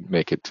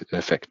make it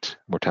affect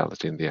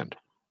mortality in the end.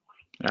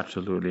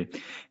 Absolutely.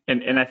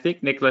 And I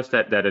think, Nicholas,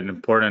 that an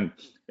important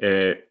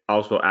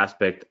also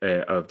aspect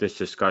of this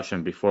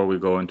discussion, before we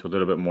go into a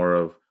little bit more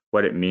of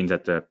what it means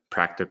at the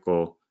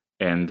practical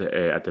and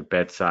at the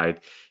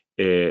bedside,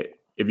 if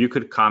you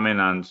could comment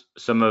on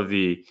some of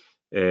the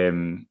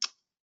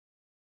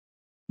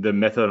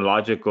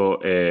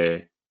methodological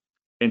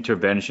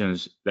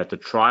interventions that the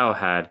trial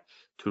had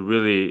to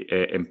really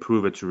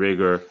improve its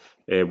rigor.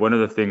 One of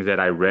the things that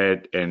I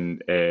read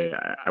and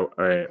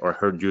or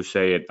heard you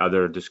say at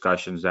other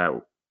discussions that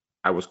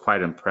I was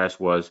quite impressed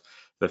was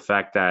the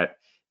fact that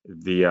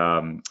the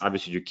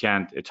obviously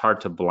it's hard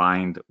to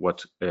blind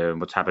what's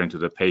happening to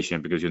the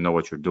patient because you know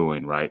what you're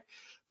doing, right?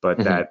 But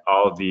that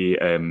all the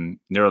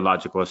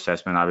neurological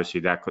assessment, obviously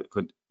that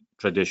could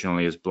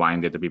traditionally is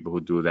blinded. The people who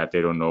do that,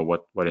 they don't know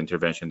what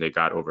intervention they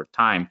got over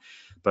time.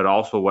 But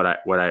also what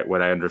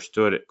I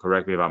understood,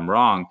 correct me if I'm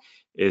wrong,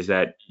 is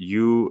that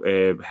you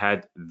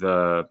had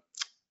the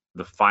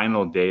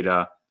final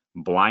data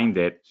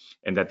blinded,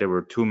 and that there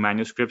were two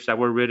manuscripts that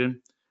were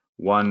written.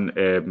 One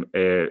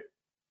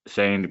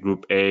saying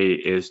group A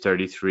is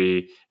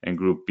 33 and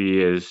group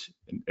B is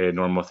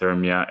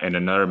normothermia, and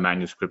another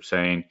manuscript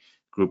saying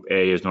group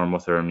A is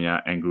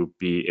normothermia and group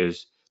B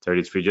is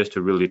 33, just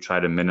to really try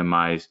to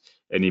minimize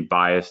any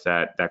bias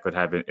that could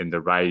have in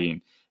the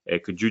writing.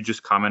 Could you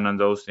just comment on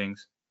those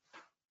things?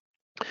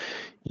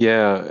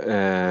 Yeah,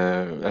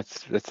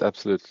 that's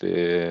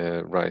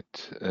absolutely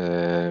right.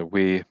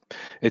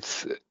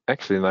 It's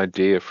actually an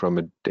idea from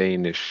a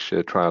Danish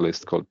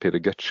trialist called Peter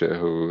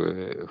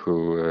Götze,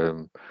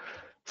 who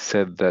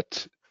said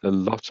that a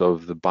lot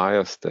of the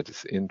bias that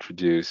is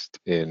introduced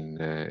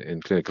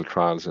in clinical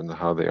trials and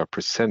how they are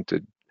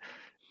presented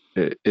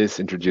is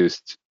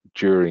introduced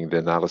during the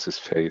analysis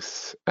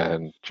phase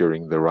and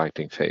during the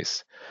writing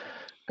phase.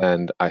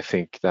 And I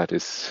think that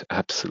is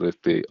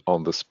absolutely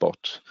on the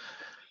spot,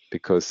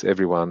 because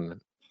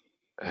everyone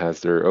has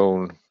their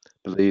own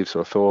beliefs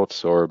or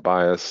thoughts or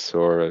bias,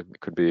 or it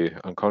could be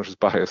unconscious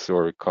bias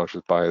or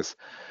conscious bias,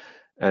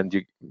 and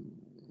you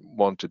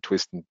want to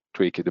twist and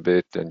tweak it a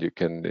bit, and you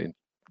can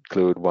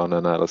include one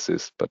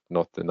analysis but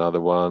not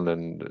another one,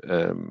 and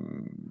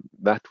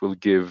that will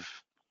give,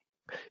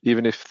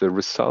 even if the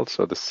results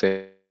are the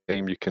same,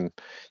 you can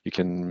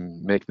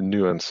make the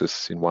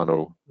nuances in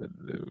one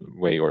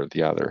way or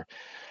the other.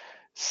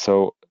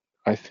 So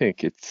I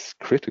think it's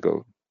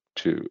critical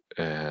to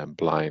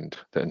blind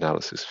the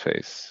analysis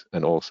phase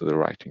and also the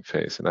writing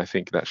phase, and I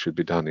think that should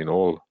be done in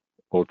all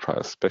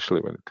trials,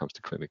 especially when it comes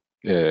to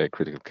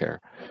critical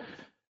care.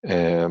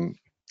 And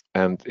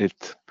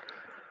it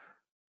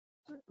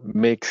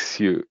makes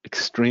you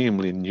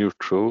extremely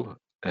neutral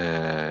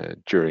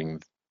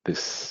during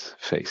this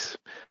phase.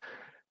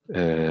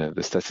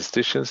 The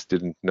statisticians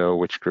didn't know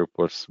which group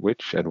was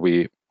which, and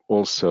we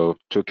also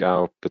took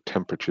out the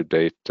temperature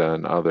data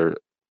and other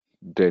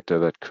data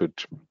that could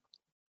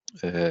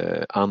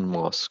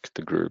unmask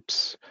the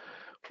groups.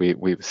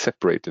 We've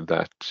separated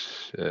that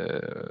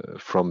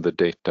from the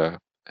data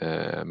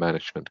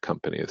management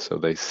company, so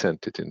they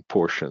sent it in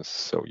portions,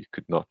 so you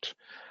could not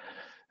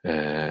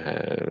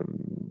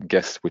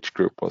guess which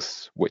group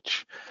was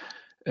which.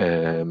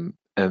 And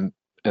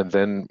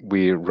then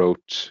we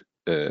wrote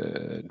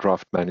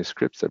draft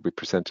manuscripts that we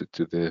presented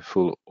to the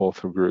full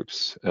author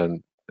groups,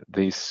 and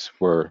these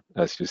were,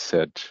 as you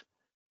said,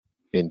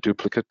 in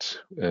duplicate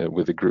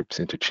with the groups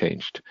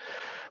interchanged.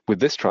 With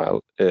this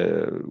trial,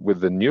 with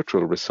the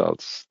neutral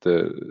results,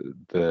 the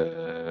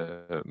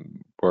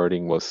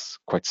wording was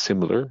quite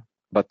similar,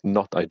 but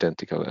not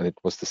identical, and it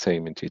was the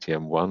same in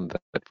TTM1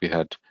 that we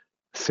had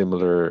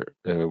similar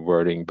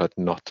wording, but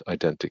not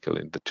identical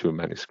in the two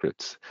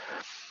manuscripts.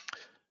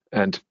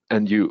 And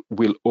you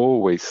will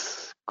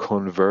always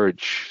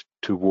converge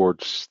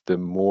towards the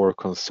more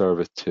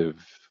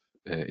conservative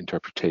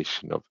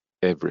interpretation of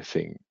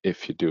everything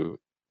if you do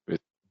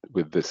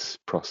with this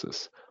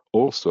process.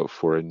 Also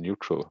for a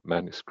neutral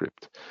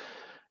manuscript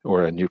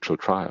or a neutral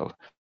trial,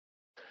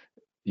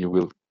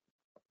 you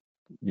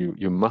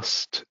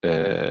must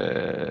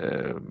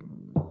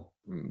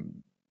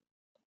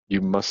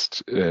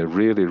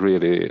really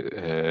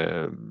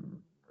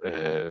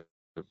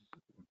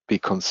be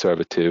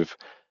conservative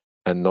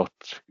and not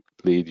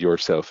lead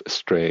yourself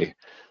astray.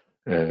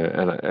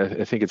 And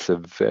I think it's a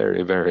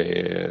very,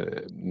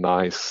 very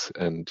nice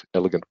and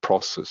elegant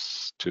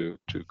process to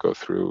go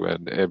through,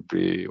 and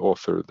every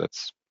author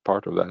that's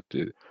part of that,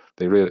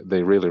 they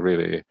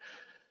really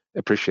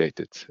appreciate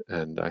it.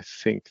 And I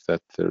think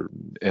that the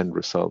end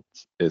result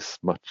is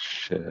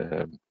much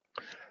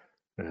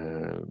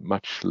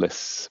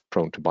less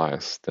prone to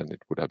bias than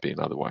it would have been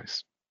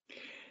otherwise.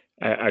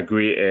 I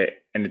agree,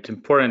 and it's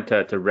important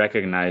to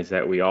recognize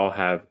that we all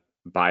have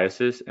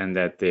biases and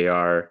that they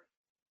are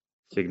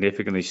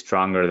significantly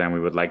stronger than we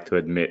would like to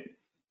admit.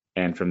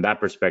 And from that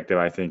perspective,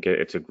 I think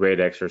it's a great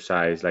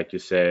exercise, like you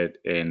said,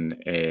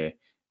 in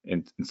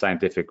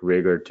scientific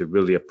rigor to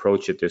really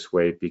approach it this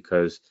way,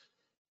 because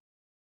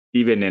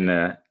even in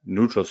a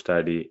neutral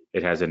study,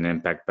 it has an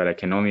impact. But I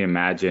can only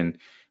imagine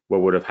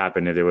what would have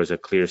happened if there was a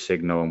clear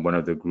signal in one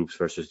of the groups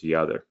versus the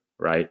other,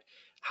 right?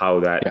 How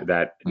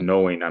that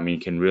knowing, I mean,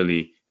 can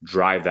really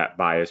drive that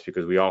bias,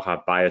 because we all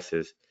have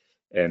biases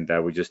and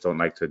we just don't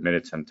like to admit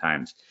it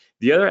sometimes.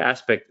 The other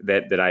aspect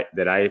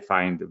that I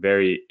find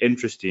very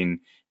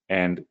interesting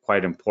and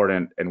quite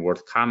important and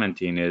worth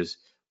commenting is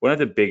one of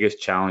the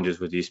biggest challenges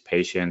with these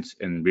patients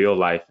in real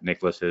life,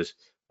 Nicholas, is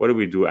what do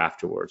we do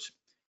afterwards?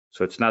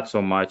 So it's not so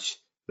much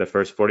the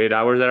first 48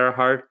 hours that are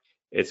hard.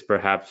 It's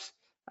perhaps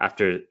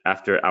after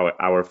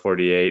hour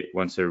 48,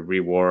 once they're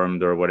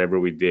rewarmed or whatever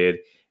we did,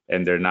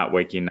 and they're not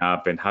waking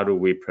up, and how do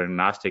we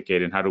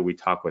prognosticate and how do we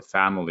talk with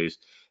families?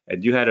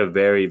 And you had a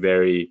very,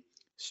 very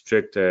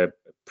strict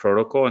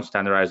protocol and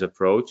standardized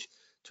approach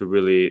to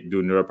really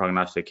do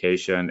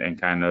neuroprognostication and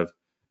kind of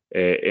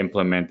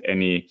implement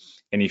any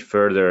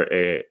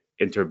further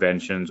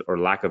interventions or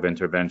lack of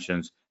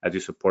interventions as you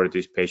supported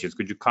these patients.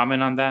 Could you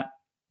comment on that?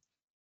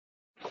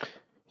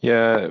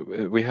 Yeah,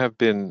 we have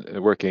been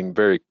working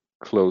very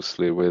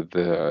closely with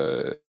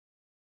the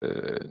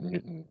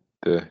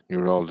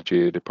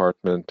neurology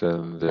department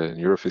and the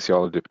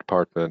neurophysiology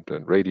department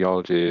and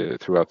radiology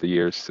throughout the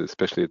years,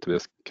 especially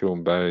Tobias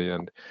Kronberg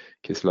and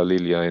Kisla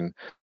Lilja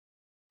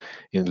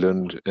in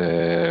Lund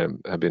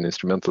have been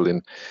instrumental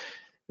in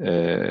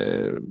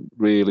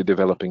really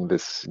developing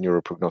this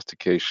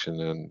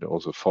neuroprognostication and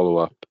also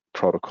follow-up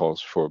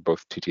protocols for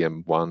both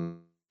TTM1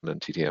 and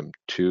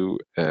TTM2.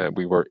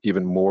 We were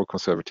even more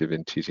conservative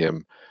in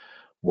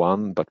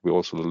TTM1, but we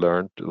also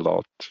learned a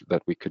lot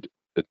that we could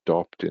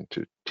adopt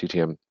into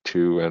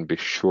TTM2 and be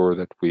sure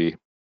that we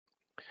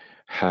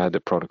had a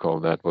protocol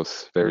that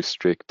was very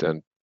strict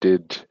and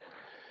did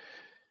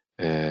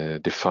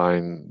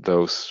define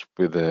those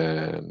with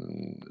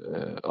an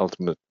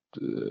ultimate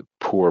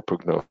poor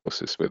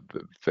prognosis with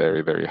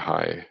very, very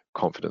high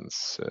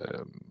confidence,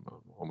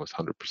 almost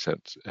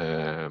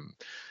 100%.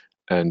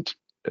 And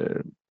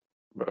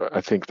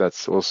I think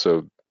that's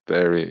also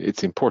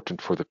it's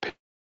important for the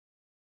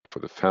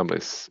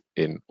families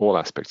in all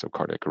aspects of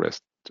cardiac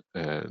arrest,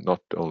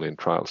 not only in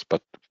trials,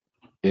 but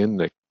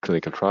in a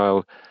clinical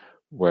trial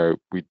where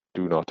we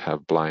do not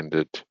have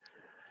blinded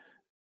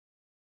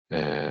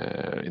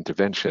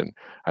intervention.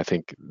 I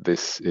think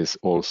this is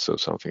also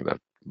something that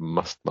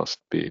must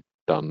be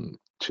done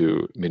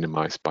to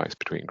minimize bias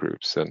between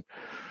groups, and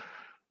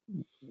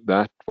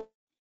that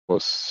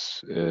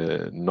was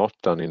not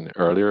done in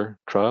earlier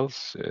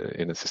trials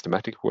in a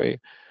systematic way.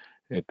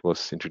 It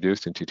was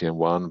introduced in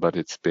TTM1, but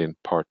it's been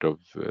part of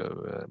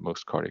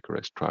most cardiac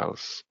arrest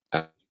trials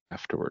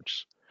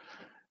afterwards.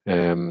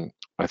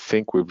 I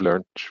think we've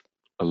learned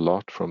a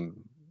lot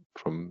from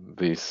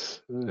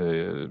these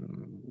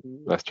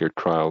last year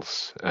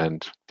trials,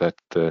 and that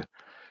the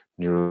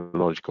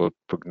neurological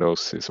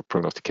prognosis or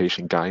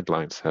prognostication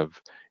guidelines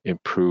have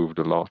improved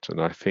a lot. And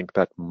I think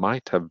that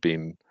might have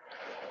been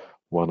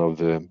one of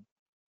the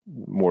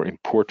more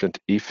important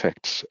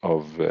effects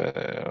of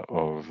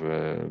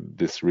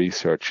this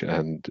research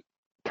and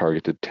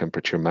targeted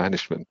temperature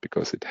management,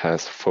 because it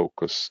has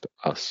focused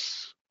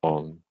us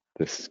on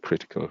this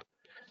critical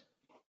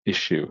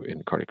issue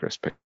in cardiac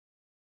arrest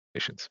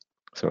patients.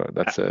 So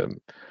that's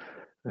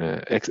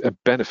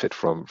benefit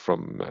from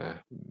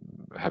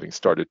having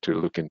started to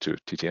look into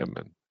TTM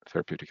and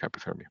therapeutic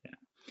hypothermia.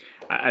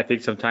 I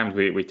think sometimes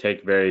we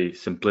take very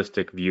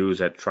simplistic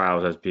views at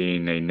trials as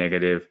being a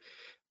negative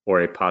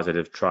or a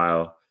positive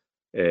trial.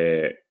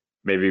 Maybe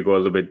we go a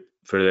little bit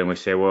further and we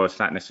say, well, it's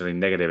not necessarily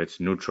negative, it's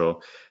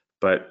neutral.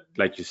 But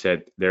like you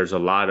said, there's a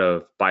lot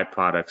of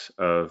byproducts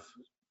of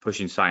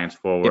pushing science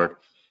forward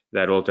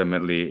that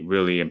ultimately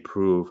really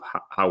improve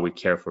how we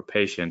care for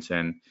patients.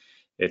 And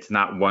it's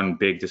not one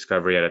big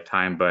discovery at a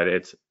time, but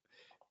it's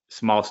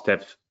small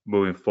steps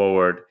moving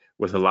forward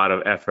with a lot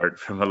of effort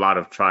from a lot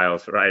of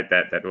trials, right?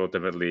 That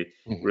ultimately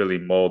really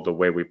mold the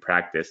way we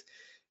practice.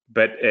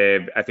 But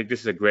I think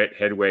this is a great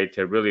headway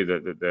to really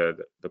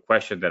the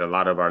question that a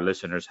lot of our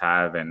listeners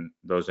have and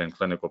those in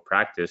clinical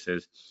practice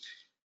is,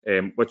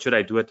 what should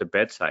I do at the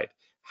bedside?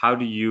 How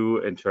do you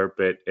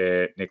interpret,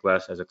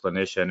 Nicholas, as a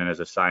clinician and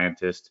as a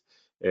scientist,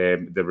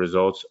 the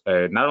results,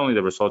 not only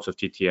the results of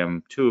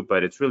TTM2,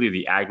 but it's really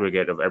the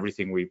aggregate of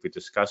everything we've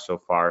discussed so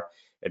far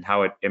and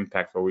how it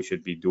impacts what we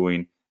should be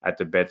doing at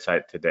the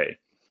bedside today?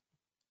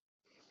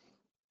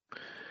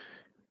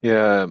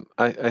 Yeah,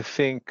 I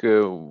think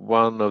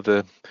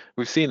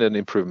we've seen an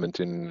improvement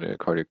in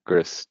cardiac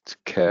arrest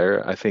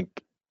care. I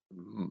think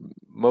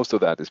most of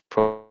that is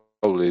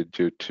probably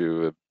due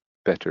to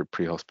better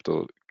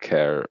pre-hospital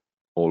care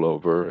all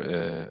over,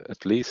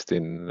 at least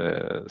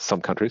in some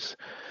countries.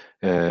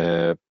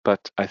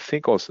 But I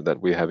think also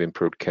that we have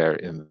improved care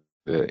in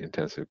the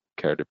intensive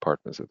care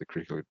departments of the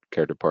critical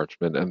care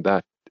department, and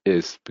that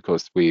is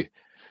because we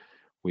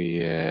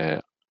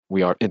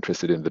are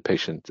interested in the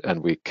patient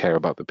and we care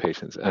about the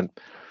patients. And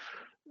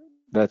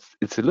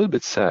it's a little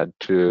bit sad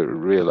to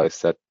realize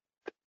that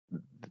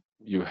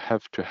you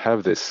have to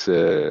have this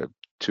to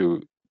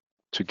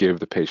give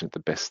the patient the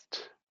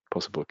best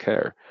possible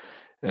care.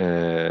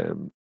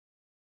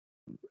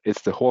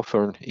 It's the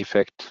Hawthorne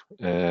effect.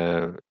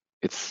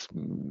 It's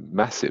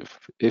massive.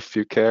 If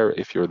you care,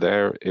 if you're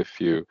there, if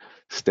you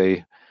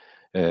stay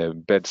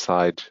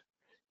bedside,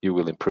 you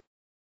will improve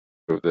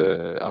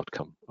the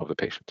outcome of the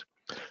patient.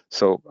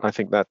 So I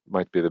think that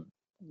might be the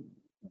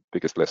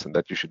biggest lesson,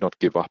 that you should not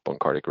give up on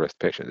cardiac arrest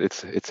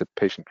patients. It's a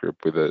patient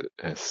group with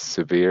a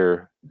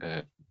severe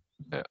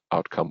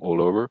outcome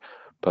all over,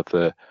 but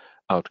the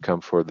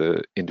outcome for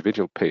the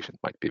individual patient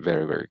might be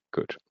very, very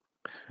good.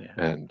 Yeah.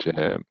 And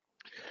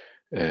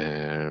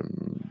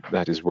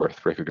that is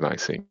worth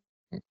recognizing.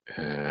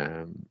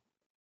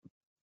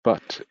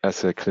 But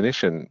as a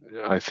clinician,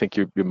 I think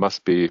you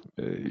must be,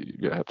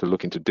 you have to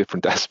look into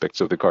different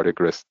aspects of the cardiac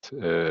arrest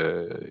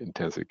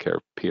intensive care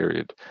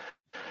period.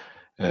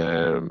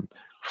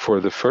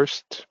 For the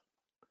first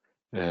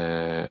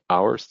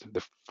hours,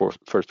 the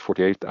first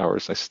 48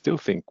 hours, I still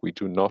think we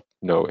do not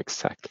know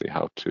exactly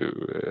how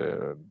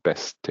to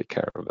best take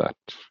care of that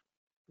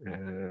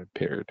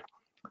period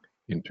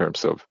in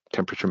terms of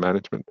temperature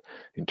management,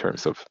 in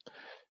terms of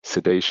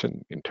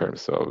sedation, in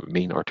terms of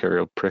mean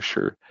arterial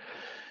pressure,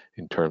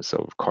 in terms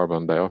of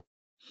carbon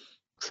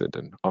dioxide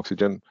and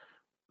oxygen.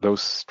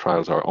 Those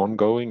trials are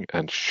ongoing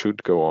and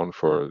should go on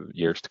for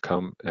years to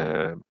come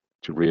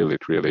to really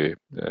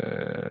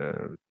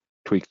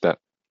tweak that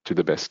to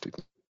the best. It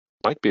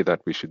might be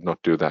that we should not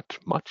do that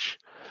much,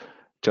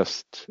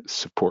 just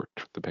support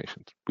the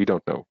patient. We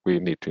don't know. We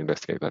need to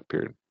investigate that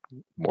period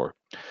more.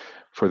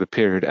 For the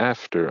period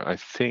after, I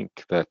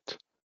think that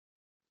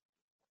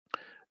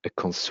a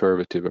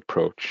conservative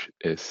approach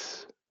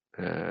is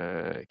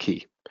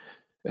key.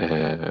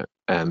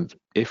 And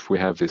if we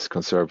have this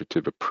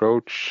conservative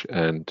approach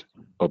and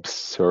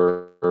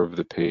observe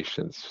the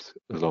patients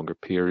a longer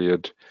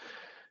period,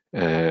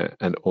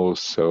 and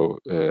also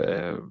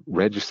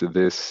register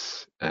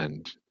this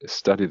and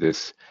study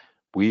this,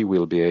 we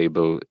will be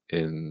able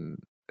in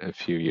a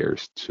few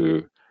years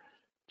to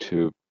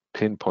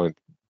pinpoint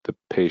the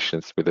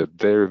patients with a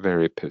very,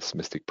 very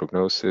pessimistic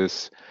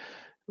prognosis,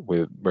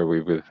 where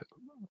we with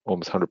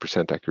almost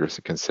 100%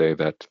 accuracy can say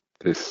that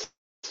this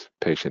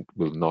patient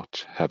will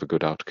not have a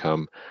good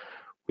outcome.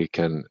 We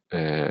can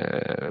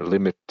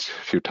limit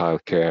futile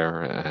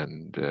care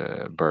and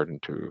burden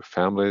to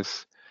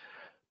families,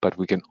 but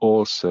we can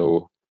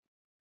also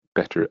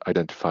better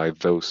identify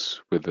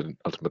those with an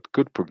ultimate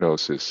good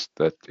prognosis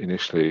that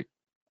initially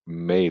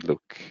may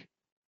look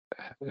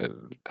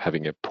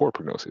having a poor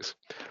prognosis.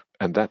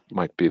 And that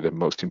might be the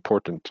most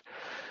important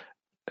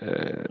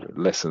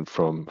lesson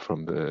from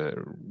the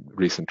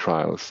recent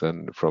trials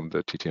and from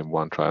the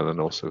TTM1 trial, and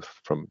also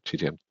from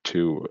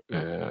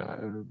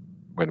TTM2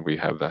 when we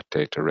have that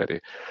data ready,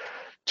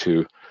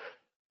 to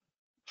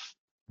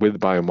with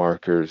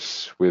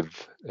biomarkers,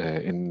 with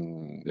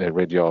in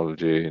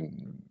radiology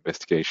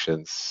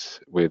investigations,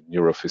 with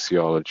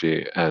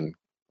neurophysiology and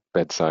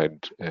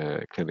bedside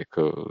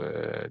clinical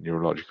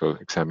neurological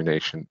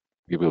examination,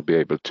 we will be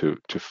able to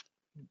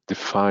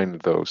define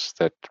those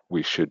that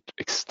we should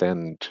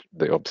extend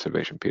the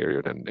observation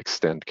period and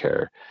extend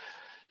care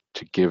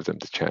to give them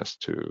the chance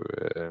to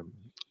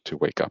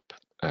wake up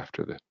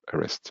after the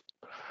arrest.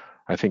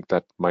 I think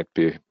that might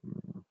be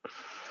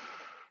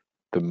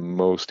the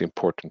most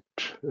important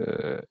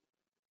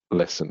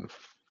lessen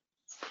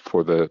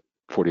for the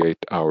 48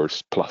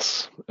 hours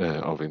plus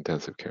of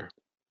intensive care.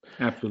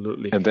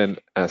 Absolutely. And then,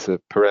 as a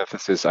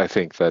parenthesis, I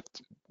think that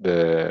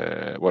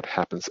what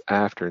happens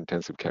after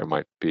intensive care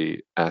might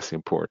be as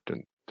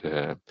important.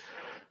 I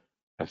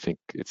think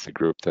it's a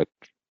group that,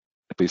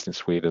 at least in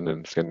Sweden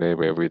and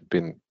Scandinavia, we've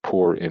been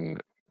poor in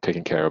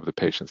taking care of the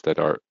patients that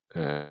are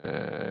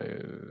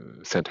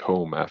sent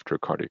home after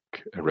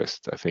cardiac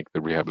arrest. I think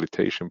the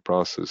rehabilitation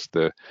process,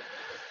 the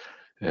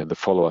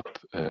follow-up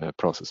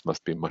process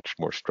must be much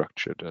more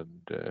structured and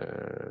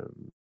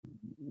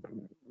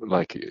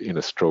like in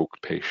a stroke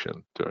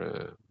patient,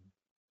 for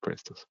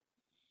instance.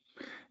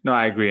 No,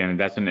 I agree. And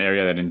that's an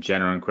area that in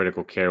general in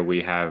critical care,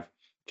 we have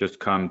just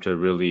come to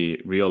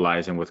really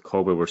realize. And with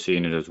COVID, we're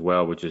seeing it as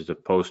well, which is the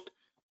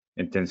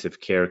post-intensive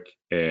care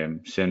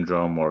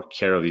syndrome or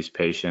care of these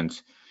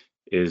patients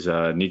is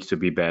needs to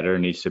be better,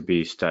 needs to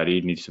be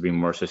studied, needs to be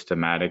more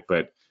systematic.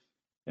 But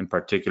in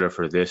particular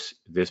for this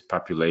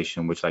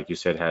population, which, like you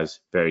said,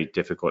 has very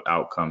difficult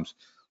outcomes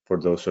for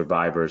those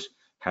survivors,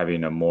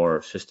 having a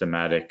more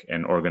systematic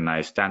and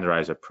organized,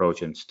 standardized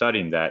approach and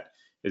studying that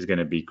is going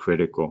to be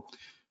critical.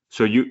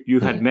 So you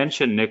had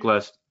mentioned,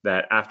 Nicholas,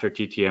 that after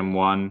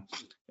TTM1,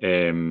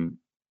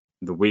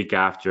 the week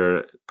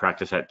after,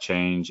 practice had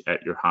changed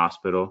at your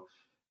hospital.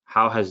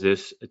 How has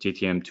this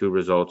TTM2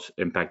 results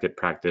impacted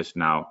practice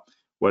now?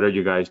 What are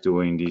you guys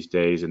doing these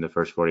days in the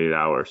first 48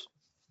 hours?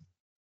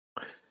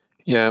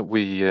 Yeah,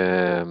 we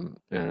at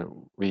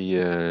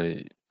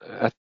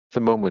the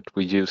moment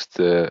we use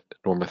the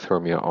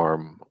normothermia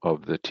arm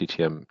of the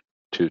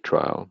TTM2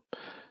 trial.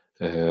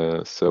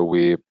 So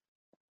we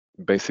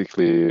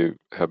basically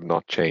have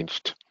not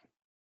changed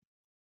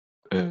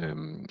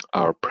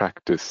our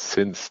practice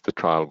since the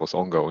trial was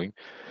ongoing.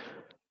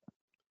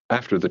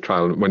 After the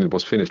trial, when it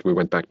was finished, we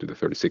went back to the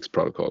 36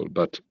 protocol,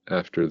 but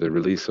after the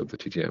release of the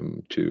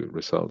TTM2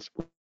 results,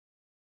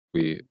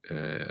 we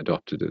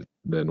adopted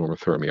the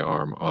normothermia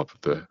arm of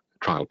the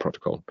trial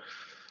protocol.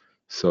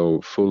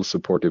 So full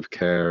supportive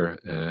care,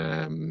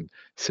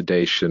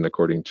 sedation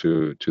according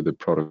to the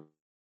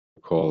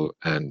protocol,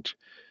 and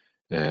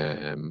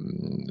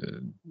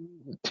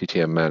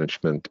TTM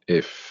management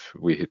if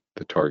we hit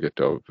the target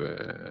of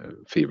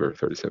fever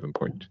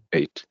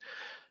 37.8,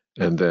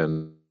 and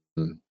then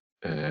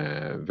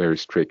very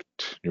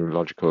strict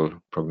neurological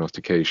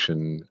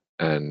prognostication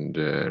and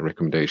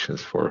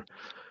recommendations for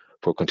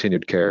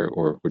continued care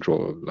or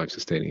withdrawal of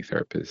life-sustaining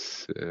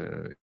therapies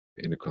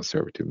in a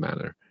conservative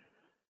manner.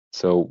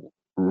 So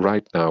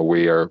right now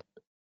we are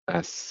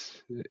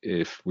as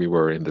if we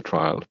were in the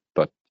trial,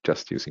 but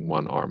just using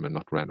one arm and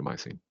not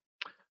randomizing.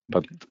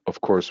 But of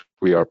course,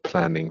 we are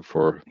planning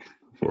for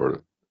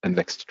a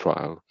next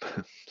trial.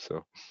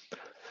 So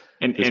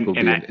this will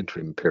be an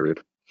interim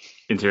period.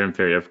 Interim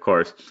period, of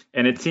course.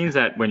 And it seems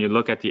that when you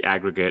look at the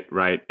aggregate,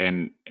 right,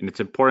 and it's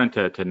important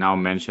to now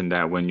mention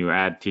that when you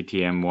add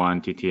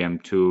TTM1,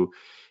 TTM2,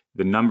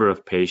 the number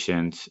of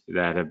patients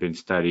that have been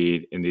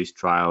studied in these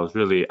trials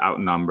really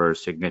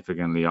outnumbers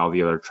significantly all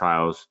the other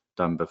trials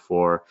done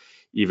before.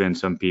 Even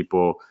some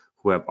people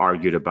who have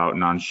argued about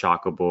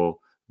non-shockable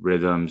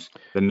rhythms,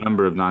 the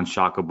number of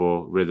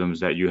non-shockable rhythms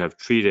that you have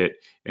treated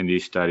in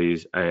these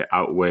studies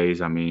outweighs,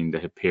 the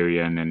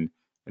Hyperion, and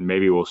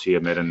maybe we'll see a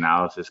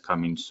meta-analysis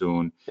coming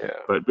soon. Yeah.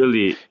 But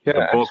really,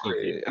 yeah,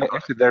 actually,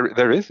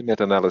 there is a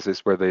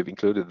meta-analysis where they've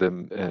included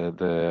them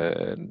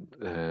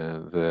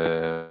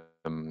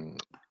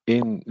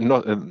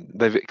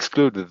they've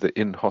excluded the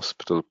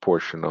in-hospital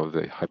portion of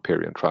the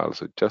Hyperion trial.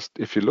 So just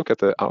if you look at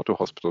the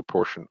out-of-hospital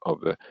portion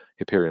of the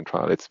Hyperion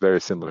trial, it's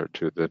very similar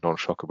to the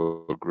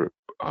non-shockable group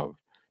of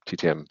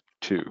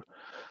TTM2.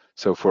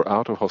 So for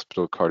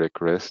out-of-hospital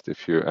cardiac arrest,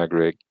 if you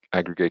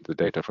aggregate the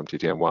data from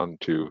TTM1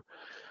 to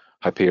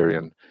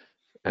Hyperion,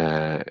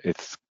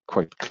 it's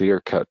quite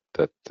clear-cut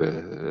that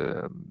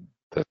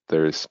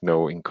there is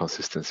no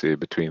inconsistency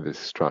between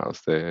these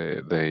trials.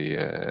 They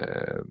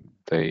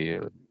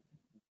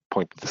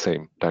point in the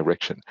same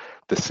direction.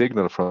 The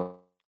signal from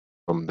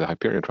the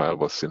Hyperion trial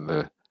was in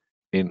the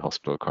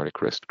in-hospital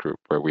cardiac arrest group,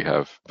 where we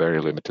have very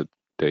limited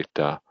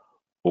data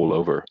all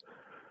over.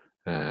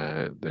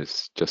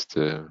 There's just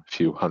a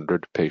few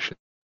hundred patients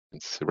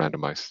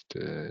randomized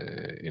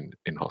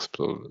in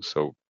hospital,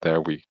 so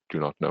there we do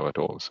not know at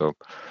all. So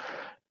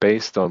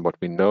based on what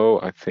we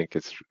know, I think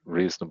it's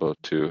reasonable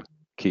to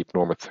keep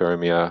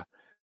normothermia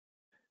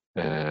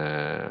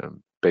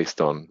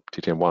based on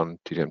TTM1,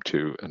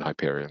 TTM2, and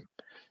Hyperion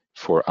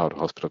for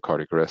out-of-hospital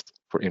cardiac arrest.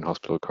 For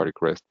in-hospital cardiac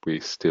arrest,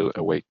 we still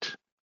await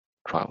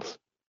trials.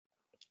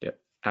 Yeah,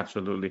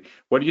 absolutely.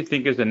 What do you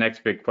think is the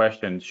next big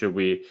question? Should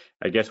we,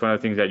 I guess one of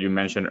the things that you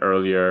mentioned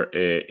earlier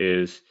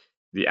is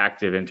the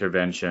active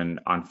intervention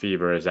on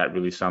fever. Is that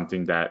really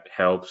something that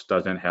helps,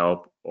 doesn't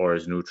help, or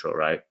is neutral,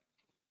 right?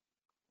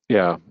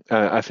 Yeah,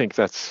 I think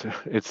it's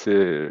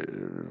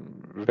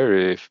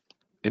very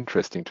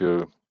interesting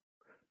to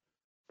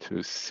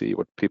see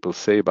what people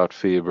say about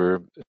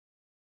fever.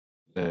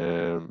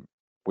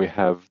 We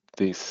have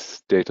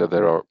these data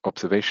that are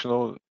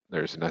observational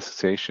there's an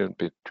association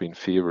between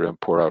fever and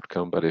poor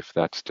outcome, but if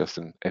that's just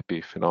an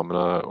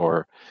epiphenomena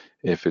or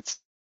if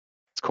it's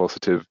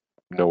causative,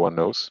 no one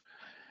knows.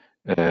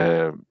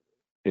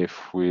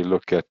 If we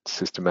look at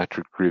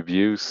systematic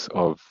reviews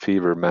of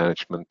fever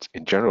management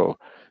in general,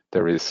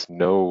 there is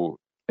no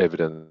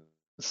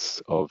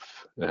evidence of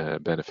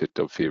benefit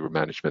of fever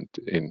management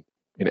in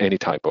any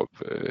type of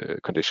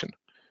condition,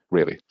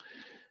 really.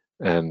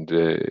 And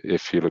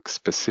if you look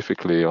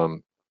specifically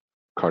on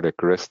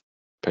cardiac arrest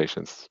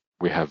patients,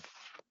 we have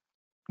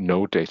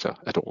no data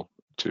at all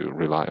to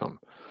rely on.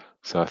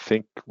 So I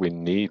think we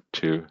need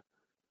to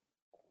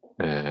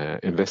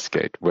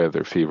investigate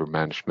whether fever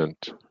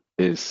management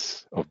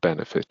is of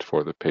benefit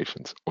for the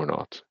patients or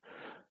not.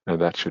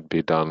 And that should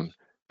be done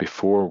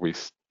before we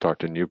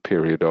start a new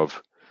period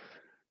of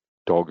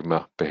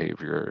dogma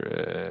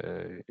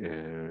behavior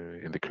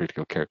in the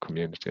critical care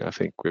community. I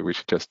think we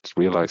should just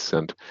realize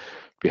and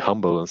be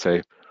humble and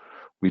say,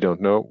 we don't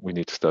know, we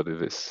need to study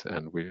this,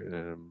 and we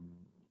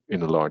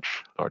in a large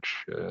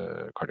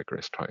cardiac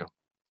arrest trial.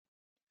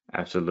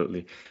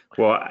 Absolutely.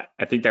 Well,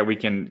 I think that we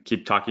can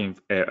keep talking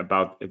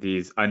about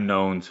these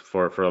unknowns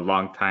for a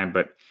long time,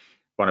 but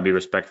want to be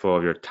respectful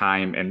of your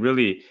time and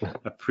really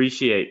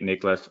appreciate,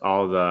 Niklas,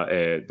 all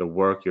the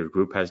work your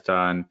group has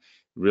done.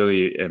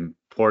 Really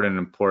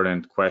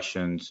important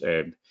questions,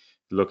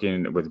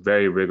 looking with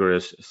very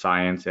rigorous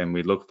science, and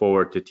we look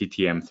forward to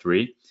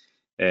TTM3,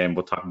 and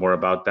we'll talk more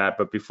about that.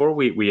 But before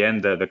we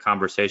end the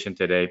conversation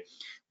today,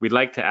 we'd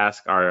like to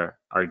ask our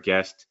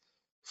guest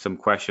some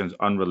questions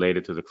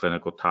unrelated to the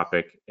clinical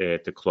topic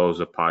to close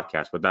the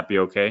podcast. Would that be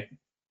okay?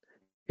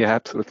 Yeah,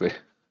 absolutely.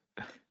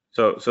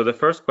 So the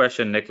first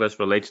question, Niklas,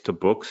 relates to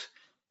books.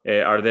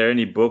 Are there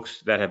any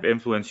books that have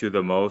influenced you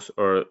the most,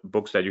 or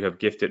books that you have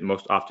gifted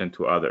most often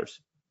to others?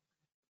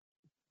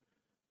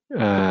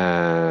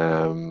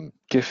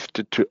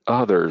 Gifted to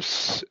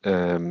others,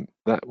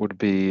 that would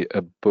be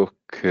a book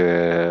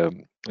by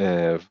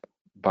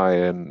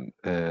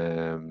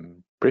a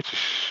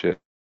British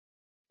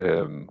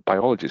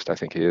biologist, I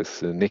think he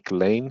is, Nick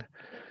Lane.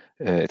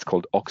 It's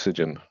called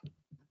Oxygen,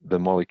 the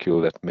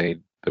Molecule That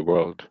Made the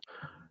World.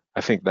 I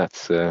think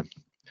that's an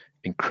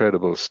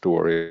incredible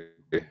story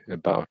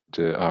about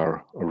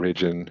our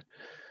origin.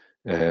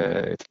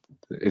 It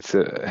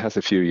has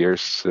a few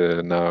years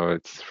now.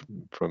 It's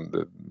from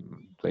the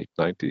late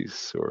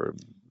 90s or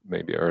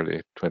maybe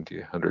early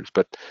 2000s,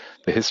 but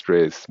the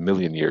history is a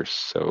million years.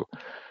 So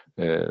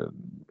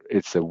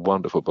it's a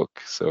wonderful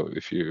book. So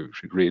if you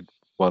should read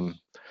one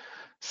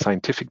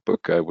scientific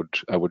book, I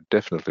would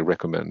definitely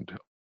recommend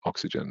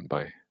Oxygen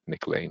by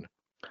Nick Lane.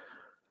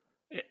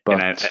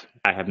 But, and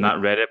I have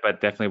not read it,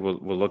 but definitely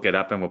we'll look it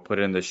up and we'll put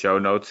it in the show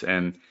notes.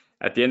 And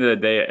at the end of the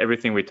day,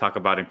 everything we talk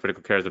about in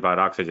critical care is about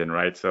oxygen,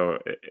 right? So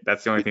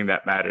that's the only thing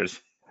that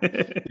matters.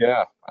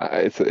 Yeah,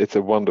 it's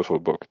a wonderful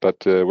book. But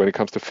when it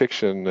comes to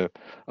fiction,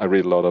 I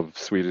read a lot of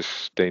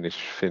Swedish, Danish,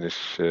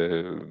 Finnish,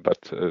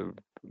 but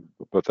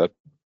that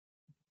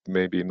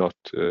may be not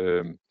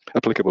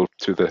applicable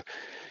to the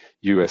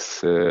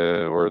US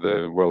or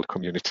the world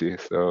community.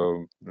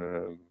 So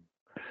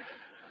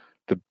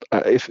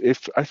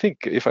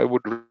if I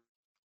would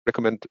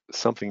recommend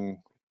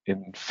something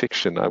in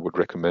fiction, I would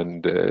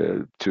recommend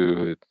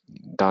to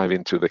dive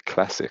into the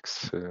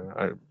classics.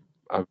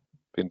 I've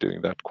been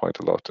doing that quite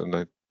a lot,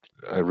 and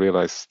I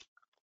realized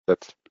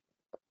that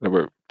there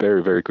were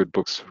very, very good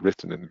books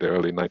written in the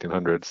early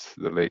 1900s,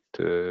 the late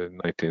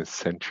 19th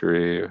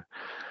century.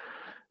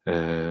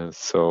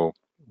 So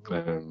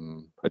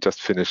I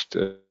just finished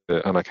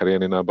Anna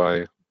Karenina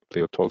by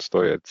Leo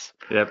Tolstoy.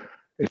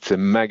 It's a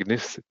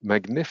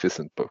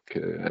magnificent book,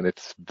 and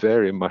it's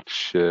very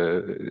much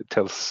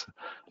tells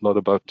a lot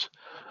about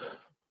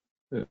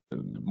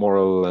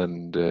moral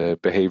and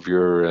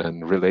behavior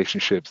and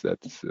relationships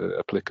that's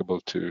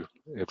applicable to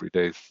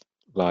everyday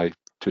life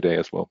today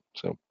as well.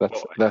 So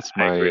that's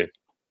my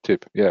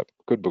tip. Yeah,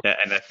 good book. Yeah,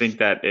 and I think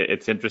that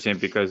it's interesting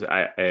because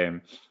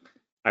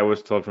I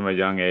was told from a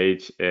young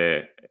age,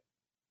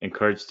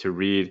 encouraged to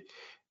read,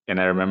 and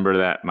I remember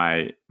that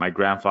my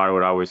grandfather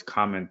would always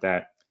comment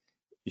that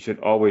you should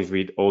always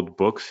read old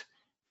books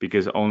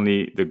because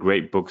only the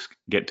great books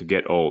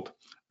get old,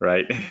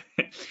 right?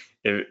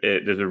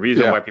 There's a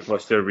reason why people are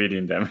still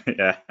reading them.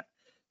 Yeah.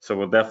 So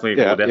we'll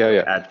definitely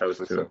add those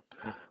two. So.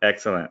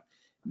 Excellent.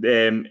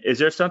 Is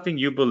there something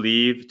you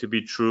believe to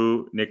be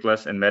true,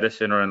 Niklas, in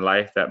medicine or in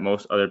life that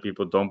most other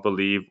people don't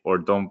believe or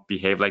don't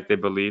behave like they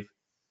believe?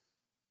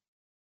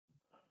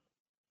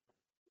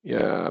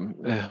 Yeah,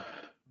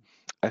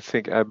 I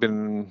think I've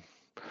been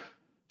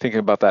thinking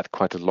about that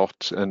quite a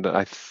lot, and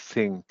I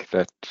think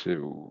that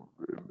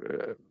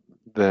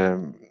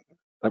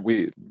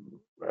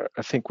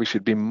I think we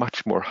should be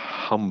much more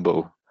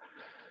humble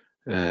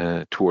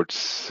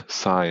towards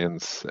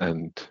science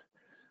and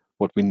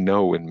what we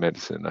know in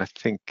medicine. I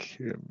think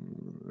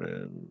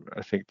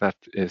that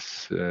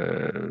is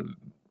the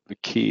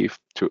key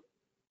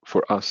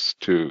for us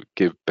to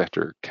give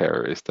better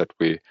care, is that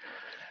we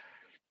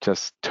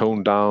just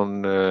tone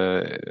down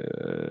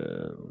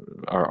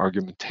our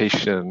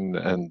argumentation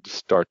and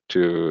start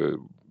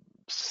to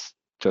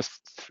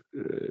just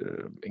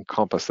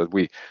encompass that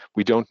we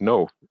don't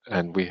know,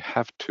 and we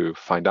have to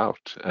find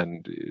out.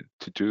 And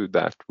to do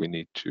that, we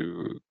need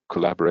to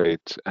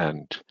collaborate.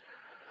 And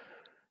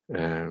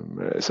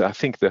so I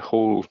think the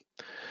whole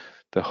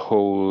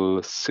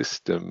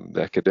system,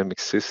 the academic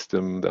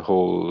system, the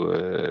whole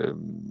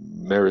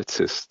merit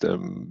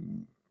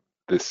system,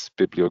 this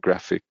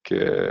bibliographic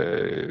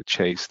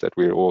chase that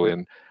we're all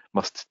in,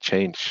 must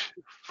change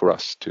for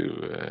us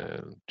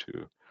to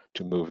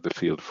move the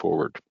field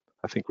forward.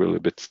 I think we're a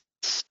little bit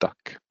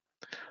stuck.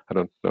 I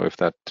don't know if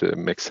that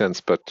makes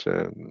sense, but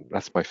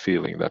that's my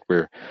feeling, that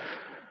we're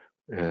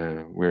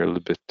a little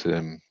bit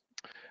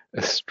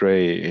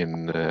astray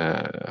in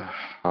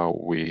how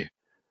we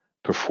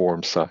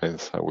perform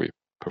science, how we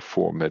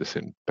perform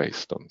medicine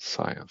based on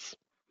science.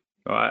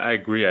 Well, I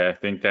agree. I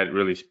think that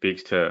really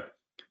speaks to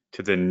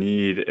the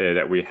need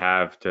that we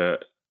have to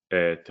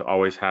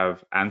always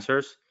have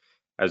answers,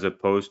 as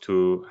opposed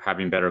to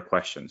having better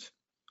questions,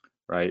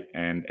 right?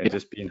 And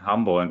just being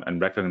humble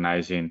and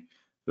recognizing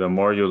the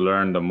more you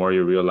learn, the more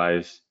you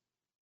realize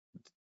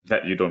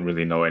that you don't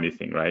really know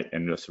anything, right?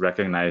 And just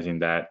recognizing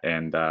that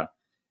and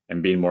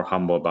being more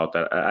humble about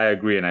that. I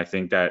agree, and I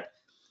think that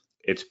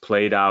it's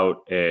played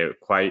out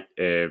quite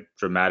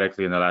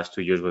dramatically in the last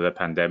 2 years with the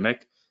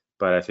pandemic,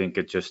 but I think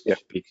it just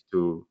speaks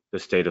to the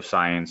state of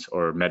science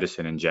or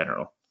medicine in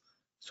general.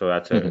 So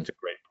that's it's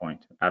a great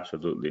point.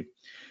 Absolutely.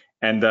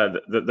 And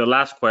the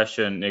last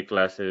question,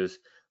 Niklas, is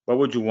what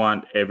would you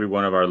want every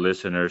one of our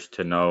listeners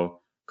to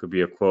know? Could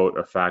be a quote,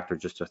 a fact, or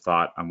just a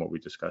thought on what we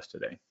discussed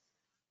today.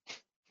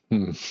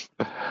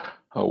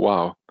 Oh,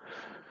 wow.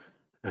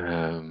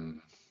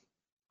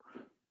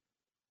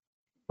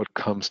 What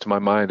comes to my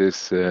mind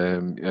is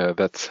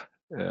that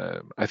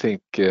I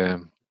think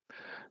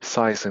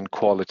size and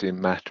quality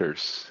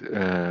matters.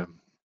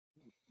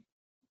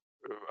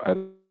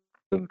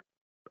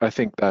 I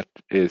think that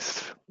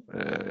is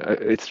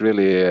it's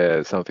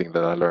really something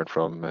that I learned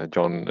from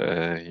John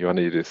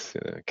Ioannidis,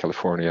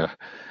 California,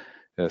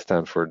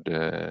 Stanford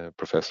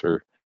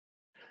professor.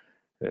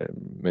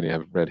 Many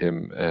have read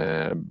him,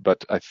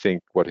 but I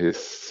think what he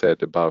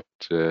said about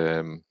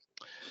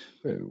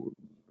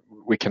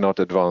we cannot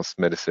advance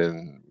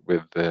medicine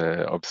with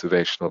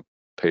observational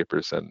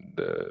papers and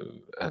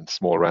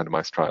small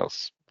randomized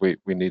trials. We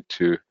need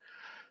to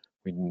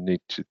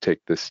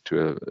take this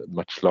to a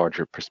much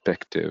larger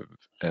perspective,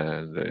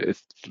 and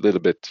it's a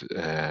little bit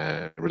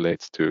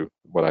relates to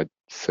what I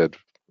said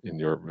in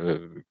your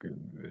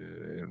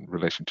in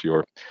relation to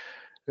your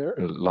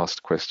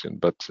last question.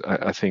 But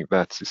I think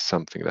that is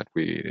something that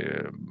we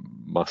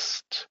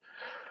must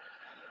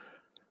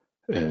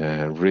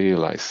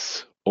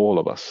realize, all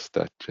of us,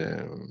 that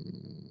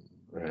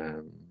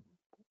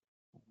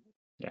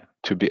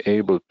to be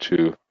able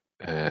to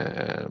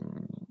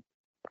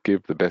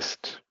give the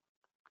best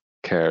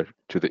care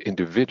to the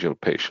individual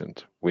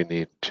patient, we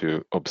need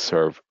to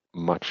observe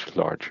much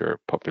larger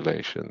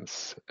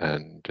populations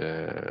and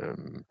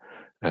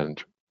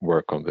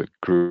work on the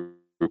group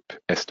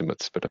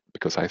estimates, but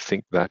because I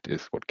think that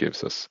is what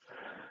gives us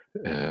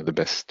the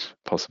best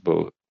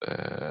possible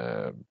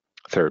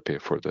therapy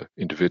for the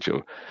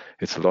individual.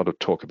 It's a lot of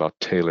talk about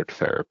tailored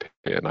therapy,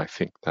 and I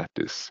think that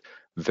is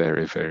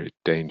very, very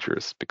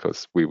dangerous,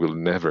 because we will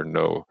never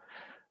know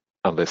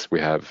unless we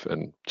have a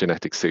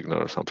genetic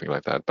signal or something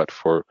like that. But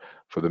for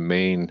the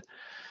main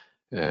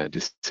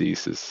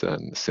diseases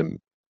and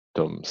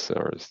symptoms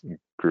or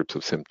groups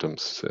of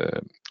symptoms,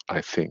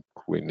 I think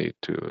we need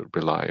to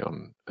rely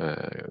on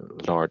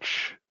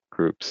large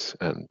groups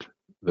and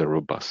the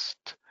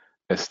robust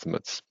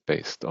estimates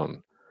based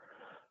on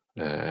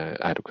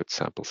adequate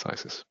sample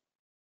sizes.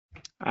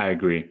 I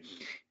agree.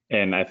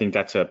 And I think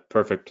that's a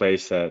perfect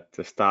place to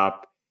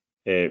stop.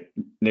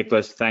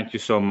 Niklas, thank you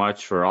so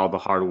much for all the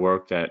hard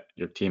work that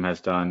your team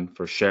has done,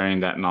 for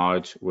sharing that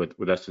knowledge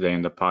with us today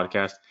in the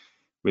podcast.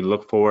 We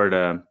look forward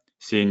to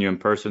seeing you in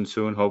person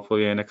soon,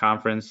 hopefully in a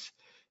conference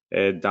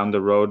down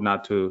the road,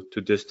 not too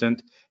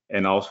distant,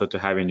 and also to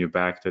having you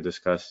back to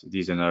discuss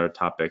these and other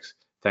topics.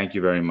 Thank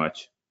you very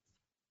much.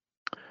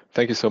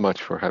 Thank you so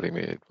much for having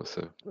me. It was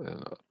a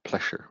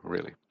pleasure,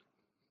 really.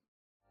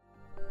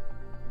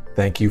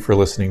 Thank you for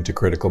listening to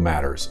Critical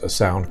Matters, a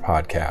Sound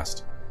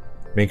podcast.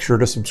 Make sure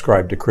to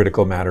subscribe to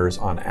Critical Matters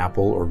on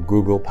Apple or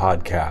Google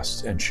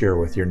Podcasts and share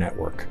with your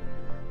network.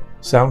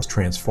 Sound's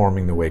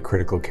transforming the way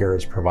critical care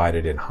is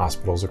provided in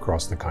hospitals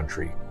across the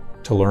country.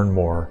 To learn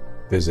more,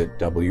 visit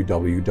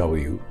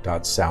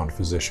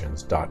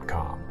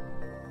www.soundphysicians.com.